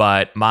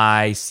 but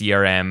my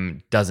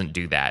CRM doesn't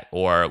do that.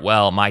 Or,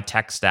 well, my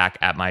tech stack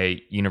at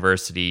my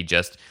university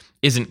just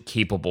isn't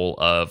capable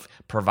of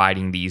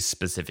providing these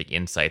specific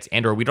insights,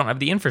 or we don't have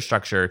the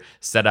infrastructure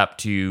set up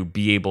to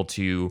be able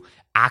to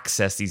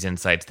access these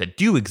insights that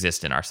do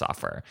exist in our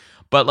software.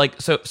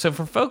 But so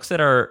for folks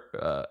that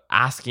are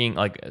asking,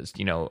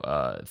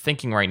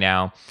 thinking right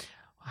now,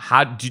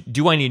 how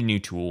do I need a new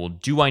tool?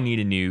 Do I need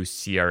a new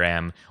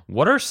CRM?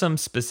 What are some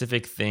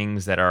specific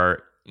things that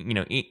are,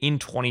 in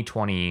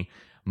 2020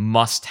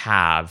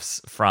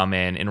 must-haves from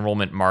an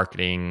enrollment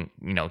marketing,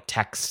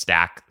 tech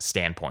stack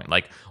standpoint?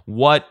 Like,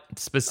 what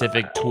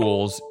specific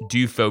tools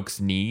do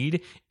folks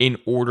need in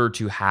order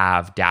to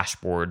have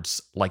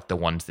dashboards like the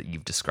ones that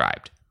you've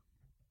described?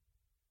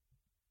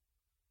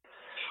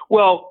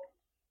 Well,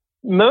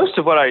 most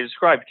of what I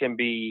described can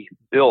be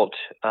built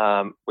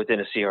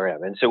within a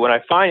CRM. And so when I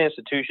find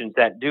institutions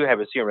that do have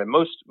a CRM,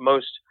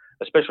 most,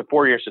 especially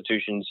four-year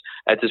institutions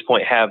at this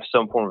point, have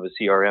some form of a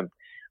CRM.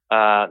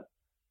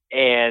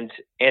 And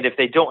if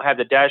they don't have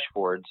the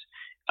dashboards,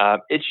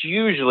 it's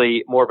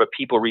usually more of a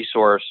people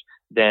resource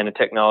than a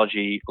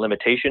technology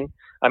limitation.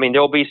 I mean,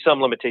 there'll be some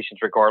limitations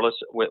regardless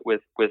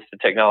with the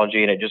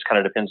technology, and it just kind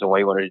of depends on what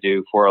you want to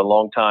do. For a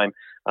long time,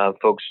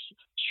 folks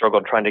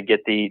struggled trying to get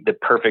the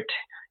perfect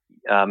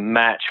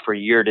match for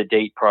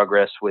year-to-date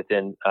progress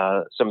within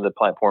some of the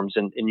platforms,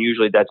 and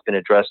usually that's been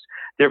addressed.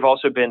 There have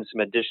also been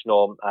some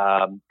additional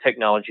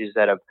technologies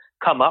that have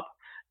come up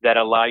that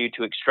allow you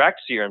to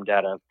extract CRM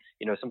data.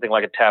 Something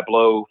like a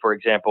Tableau, for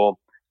example,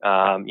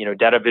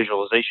 data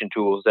visualization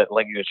tools that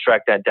let you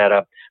extract that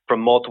data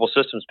from multiple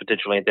systems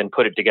potentially, and then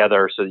put it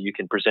together so that you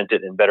can present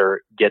it and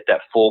better get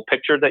that full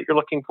picture that you're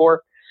looking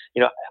for.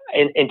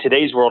 In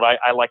today's world,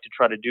 I like to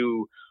try to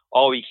do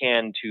all we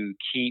can to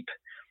keep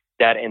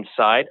that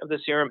inside of the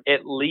CRM,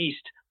 at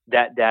least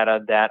that data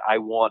that I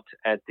want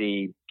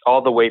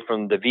all the way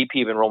from the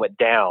VP of enrollment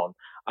down.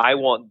 I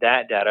want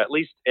that data, at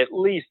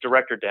least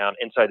director down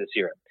inside the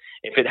CRM.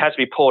 If it has to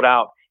be pulled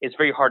out, it's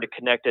very hard to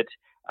connect it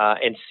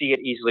and see it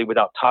easily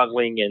without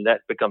toggling, and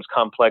that becomes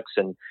complex,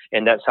 and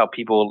that's how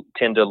people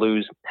tend to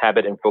lose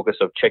habit and focus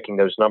of checking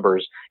those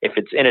numbers. If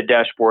it's in a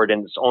dashboard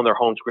and it's on their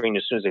home screen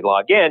as soon as they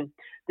log in,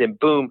 then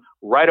boom,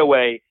 right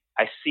away,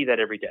 I see that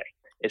every day.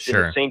 It's in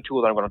the same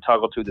tool that I'm going to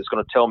toggle to that's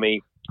going to tell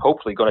me,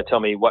 hopefully going to tell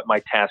me what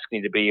my tasks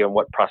need to be and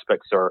what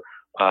prospects are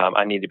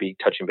I need to be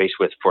touching base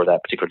with for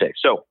that particular day.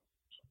 So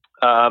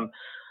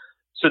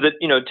that,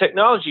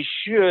 technology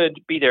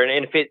should be there.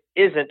 And if it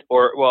isn't,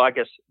 I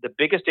guess the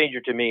biggest danger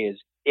to me is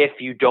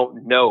if you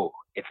don't know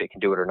if it can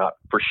do it or not,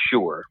 for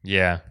sure.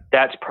 Yeah.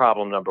 That's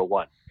problem number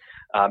one.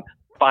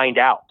 Find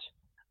out.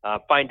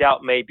 Find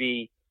out,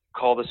 maybe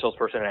call the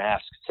salesperson and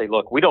ask, say,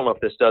 look, we don't know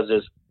if this does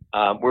this.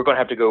 We're going to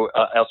have to go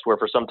elsewhere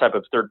for some type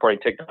of third-party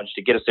technology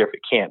to get us there if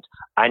it can't.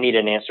 I need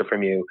an answer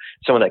from you,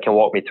 someone that can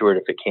walk me through it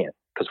if it can't,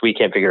 because we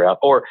can't figure it out.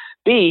 Or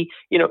B,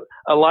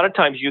 a lot of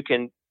times each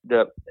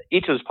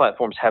of those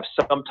platforms have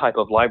some type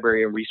of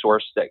library and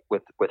resource that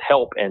with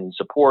help and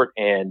support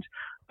and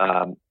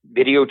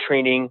video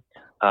training.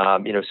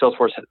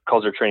 Salesforce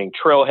calls their training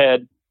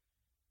Trailhead.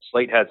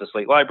 Slate has a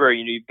Slate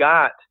library. You've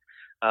got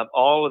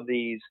all of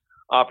these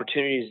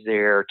opportunities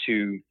there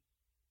to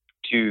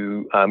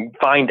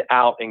find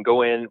out and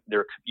go in.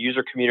 Their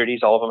user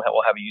communities, all of them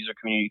will have a user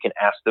community. You can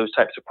ask those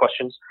types of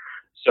questions.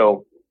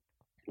 So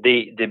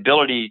the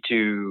ability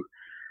to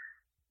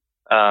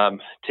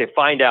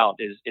find out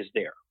is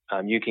there.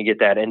 You can get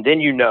that, and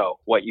then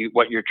what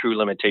your true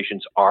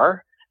limitations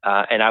are.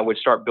 And I would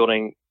start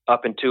building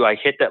up until I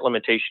hit that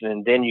limitation,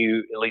 and then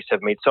you at least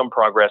have made some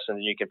progress, and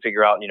then you can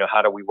figure out,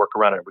 how do we work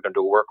around it? Are we going to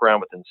do a workaround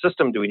within the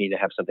system? Do we need to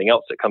have something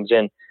else that comes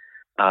in?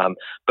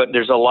 But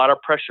there's a lot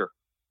of pressure.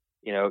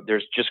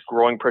 There's just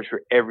growing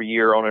pressure every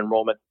year on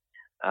enrollment.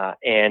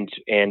 And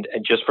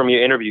just from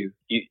your interview,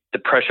 the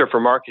pressure for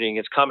marketing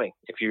is coming.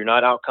 If you're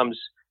not outcomes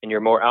and you're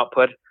more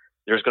output,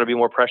 there's going to be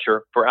more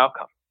pressure for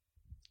outcome.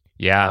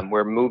 Yeah.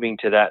 We're moving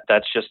to that.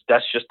 That's just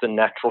the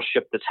natural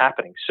shift that's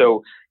happening.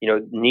 So,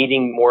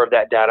 needing more of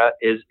that data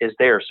is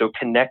there. So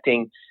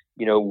connecting,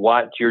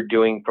 what you're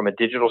doing from a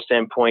digital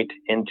standpoint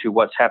into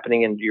what's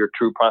happening in your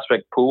true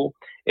prospect pool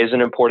is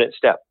an important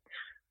step.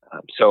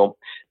 So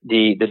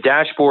the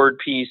dashboard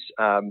piece,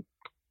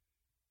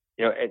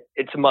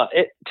 it's a must.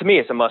 To me,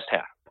 it's a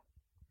must-have.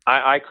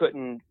 I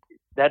couldn't.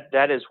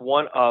 That is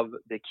one of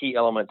the key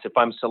elements. If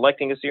I'm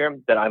selecting a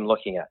CRM, that I'm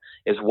looking at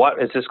is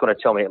what is this going to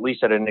tell me, at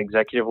least at an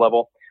executive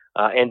level.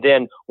 And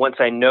then once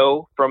I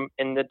know from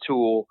in the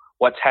tool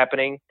what's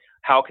happening,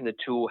 how can the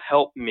tool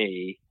help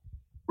me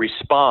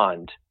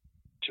respond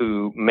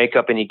to make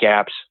up any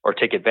gaps or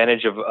take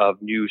advantage of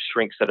new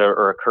strengths that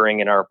are occurring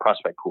in our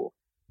prospect pool.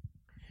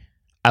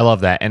 I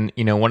love that. And,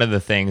 one of the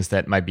things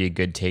that might be a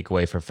good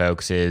takeaway for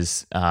folks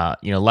is,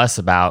 less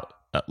about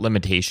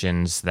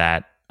limitations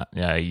that,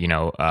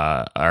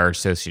 are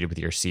associated with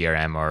your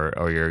CRM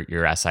or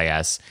your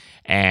SIS,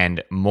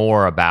 and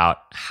more about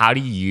how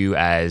do you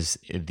as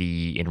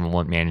the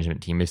enrollment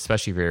management team,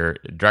 especially if you're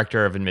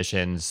director of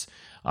admissions,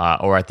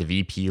 or at the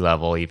VP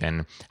level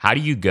even, how do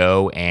you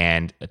go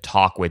and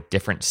talk with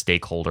different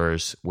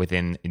stakeholders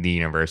within the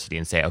university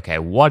and say, okay,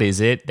 what is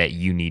it that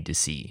you need to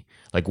see?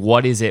 Like,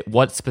 what is it?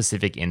 What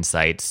specific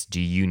insights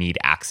do you need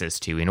access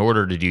to in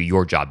order to do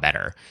your job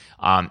better?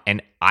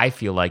 And I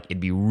feel like it'd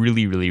be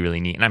really, really,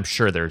 really neat. And I'm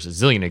sure there's a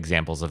zillion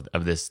examples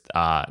of this,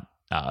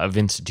 of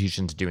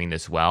institutions doing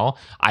this well.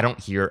 I don't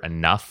hear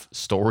enough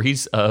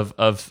stories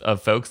of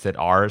folks that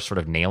are sort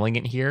of nailing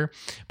it here.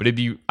 But it'd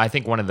be, I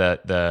think, one of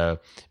the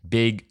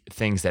big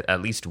things that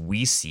at least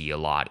we see a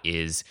lot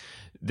is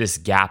this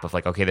gap of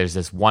like, okay, there's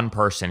this one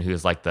person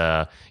who's like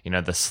the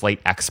Slate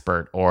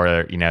expert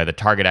or, the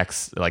Target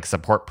X like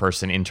support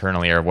person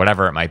internally or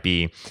whatever it might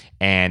be.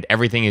 And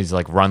everything is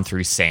like run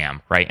through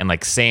Sam, right? And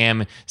like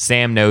Sam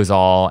knows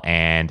all,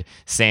 and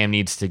Sam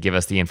needs to give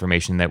us the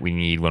information that we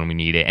need when we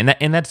need it.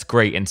 And that's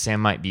great. And Sam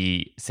might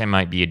be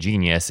a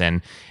genius.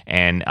 And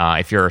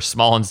if you're a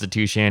small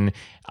institution,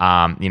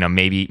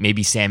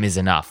 maybe Sam is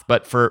enough.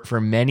 But for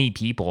many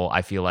people,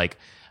 I feel like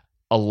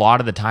a lot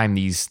of the time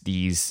these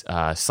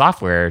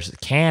softwares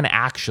can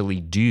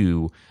actually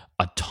do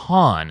a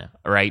ton,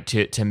 right,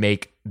 to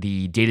make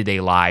the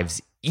day-to-day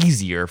lives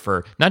easier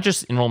for not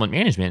just enrollment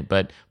management,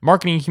 but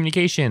marketing and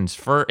communications,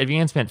 for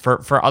advancement,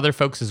 for other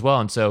folks as well.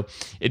 And so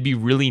it'd be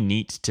really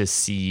neat to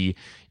see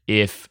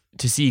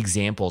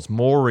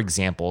more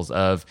examples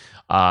of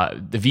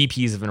the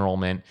VPs of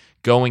enrollment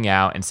going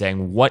out and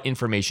saying, what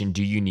information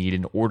do you need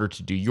in order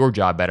to do your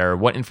job better?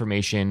 What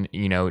information,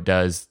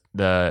 does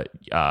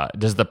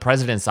the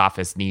president's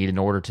office need in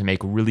order to make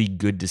really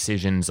good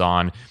decisions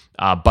on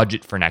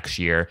budget for next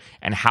year?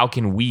 And how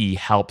can we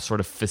help sort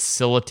of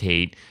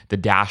facilitate the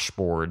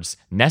dashboards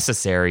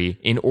necessary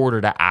in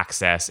order to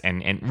access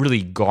and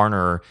really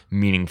garner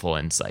meaningful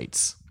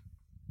insights?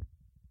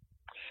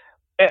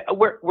 That's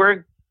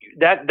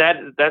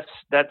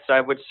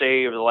I would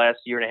say over the last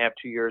year and a half,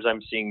 2 years,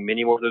 I'm seeing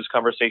many more of those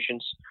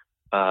conversations.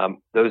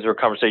 Those are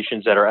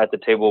conversations that are at the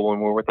table when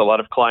we're with a lot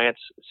of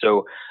clients.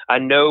 So I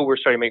know we're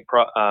starting to make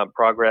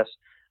progress.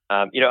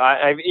 I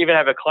even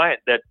have a client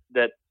that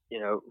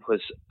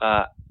was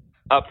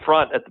up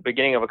front at the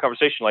beginning of a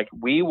conversation. Like,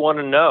 we want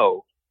to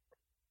know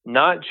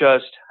not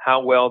just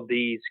how well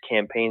these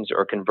campaigns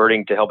are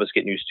converting to help us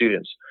get new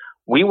students.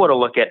 We want to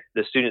look at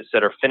the students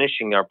that are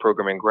finishing our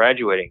program and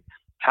graduating.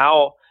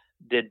 How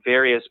did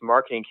various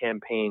marketing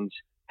campaigns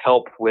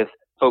help with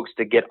folks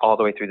to get all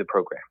the way through the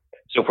program?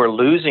 So if we're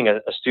losing a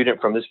student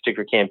from this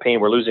particular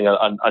campaign, we're losing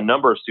a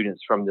number of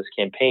students from this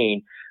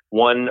campaign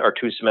 1 or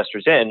 2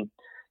 semesters in,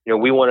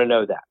 we want to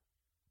know that.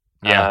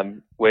 Yeah.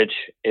 Which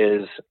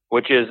is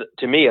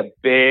to me a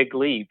big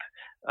leap.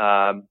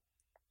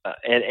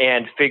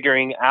 And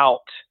figuring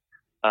out,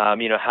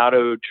 how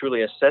to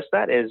truly assess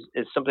that is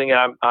something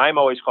I'm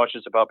always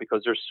cautious about,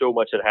 because there's so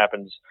much that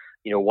happens,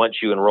 once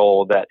you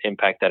enroll that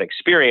impact that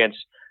experience.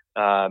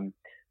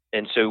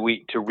 And so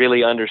to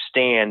really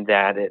understand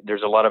that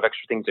there's a lot of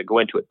extra things that go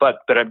into it. But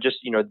I'm just,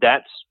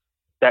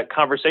 that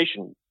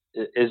conversation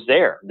is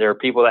there. There are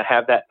people that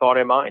have that thought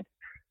in mind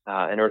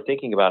and are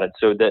thinking about it.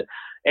 So that,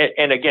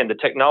 and again, the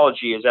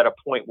technology is at a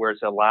point where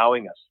it's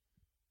allowing us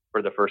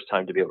for the first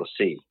time to be able to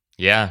see.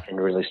 Yeah. And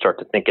really start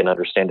to think and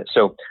understand it.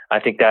 So I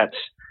think that's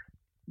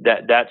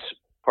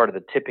part of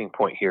the tipping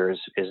point here is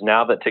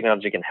now that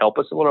technology can help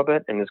us a little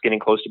bit and is getting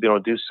close to being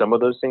able to do some of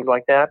those things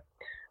like that.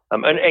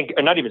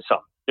 And not even some.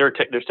 There's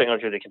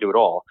technology that can do it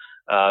all,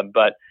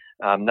 but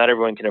not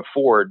everyone can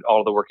afford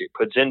all the work it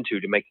puts into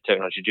to make the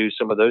technology do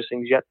some of those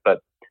things yet. But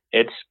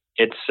it's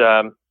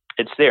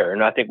there,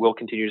 and I think we'll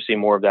continue to see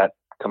more of that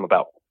come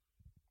about.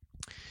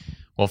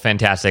 Well,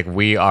 fantastic.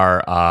 We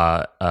are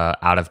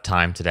out of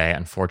time today.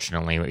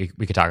 Unfortunately,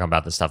 we could talk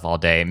about this stuff all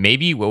day.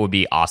 Maybe what would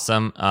be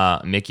awesome,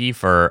 Mickey,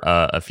 for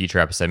a future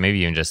episode, maybe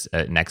even just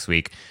next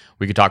week,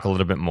 we could talk a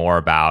little bit more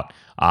about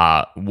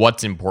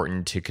what's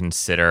important to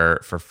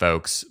consider for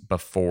folks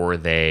before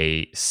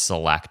they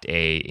select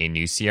a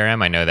new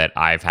CRM. I know that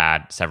I've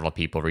had several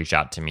people reach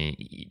out to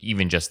me,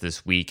 even just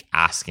this week,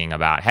 asking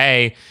about,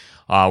 hey,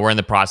 we're in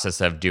the process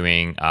of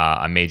doing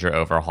a major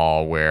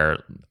overhaul. We're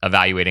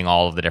evaluating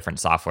all of the different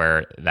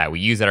software that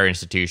we use at our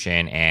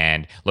institution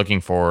and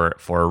looking for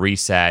a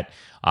reset.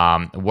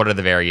 What are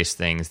the various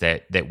things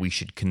that we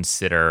should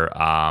consider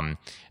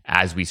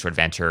as we sort of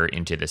enter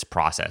into this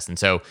process? And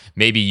so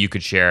maybe you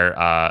could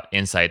share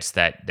insights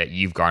that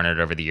you've garnered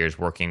over the years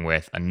working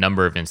with a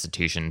number of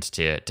institutions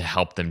to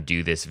help them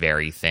do this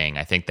very thing.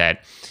 I think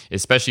that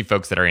especially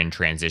folks that are in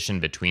transition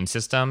between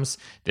systems,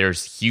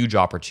 there's huge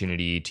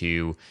opportunity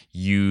to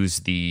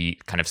use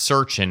the kind of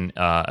search and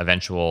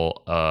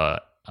eventual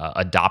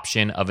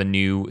adoption of a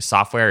new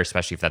software,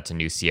 especially if that's a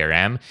new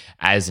CRM,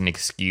 as an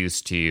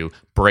excuse to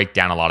break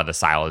down a lot of the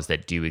silos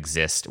that do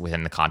exist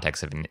within the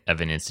context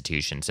of an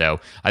institution. So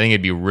I think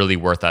it'd be really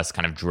worth us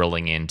kind of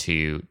drilling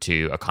into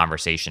a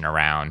conversation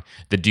around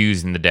the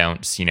do's and the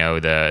don'ts,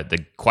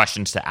 the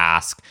questions to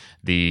ask,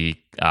 the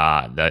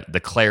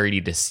clarity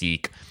to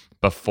seek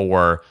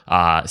before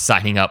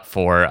signing up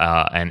for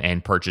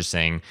and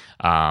purchasing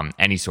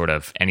any sort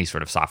of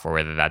software,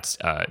 whether that's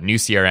a new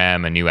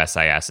CRM, a new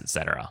SIS, et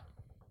cetera.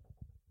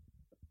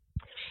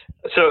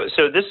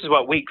 So this is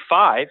what, week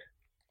 5?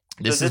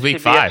 This is week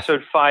 5.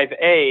 Episode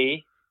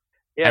 5A.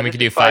 Yeah, and we could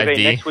do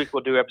 5B. Next week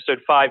we'll do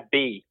episode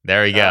 5B.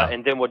 There we go.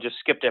 And then we'll just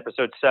skip to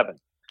episode 7.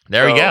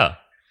 There we go.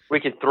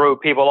 We could throw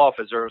people off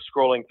as they're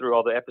scrolling through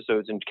all the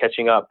episodes and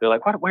catching up. They're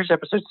like, "What? Where's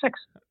episode 6?"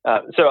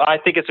 So I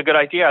think it's a good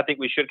idea. I think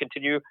we should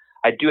continue.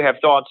 I do have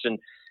thoughts, and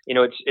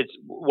it's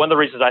one of the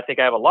reasons I think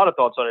I have a lot of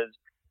thoughts on it is,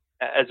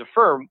 as a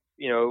firm,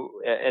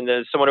 and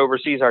as someone who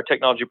oversees our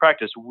technology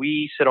practice,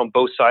 we sit on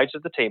both sides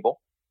of the table.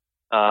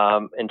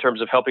 In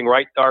terms of helping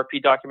write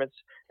RFP documents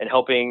and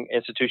helping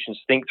institutions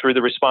think through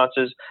the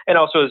responses, and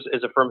also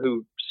as a firm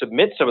who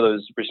submits some of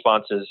those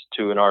responses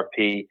to an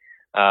RFP,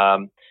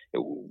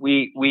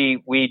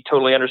 we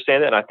totally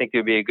understand it, and I think it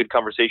would be a good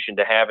conversation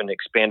to have and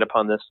expand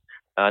upon this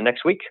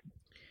next week.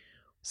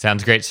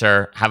 Sounds great,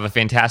 sir. Have a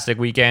fantastic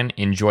weekend.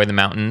 Enjoy the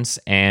mountains,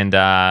 and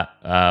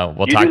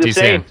we'll talk to you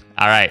soon.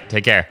 All right,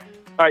 take care.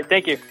 All right,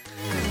 thank you.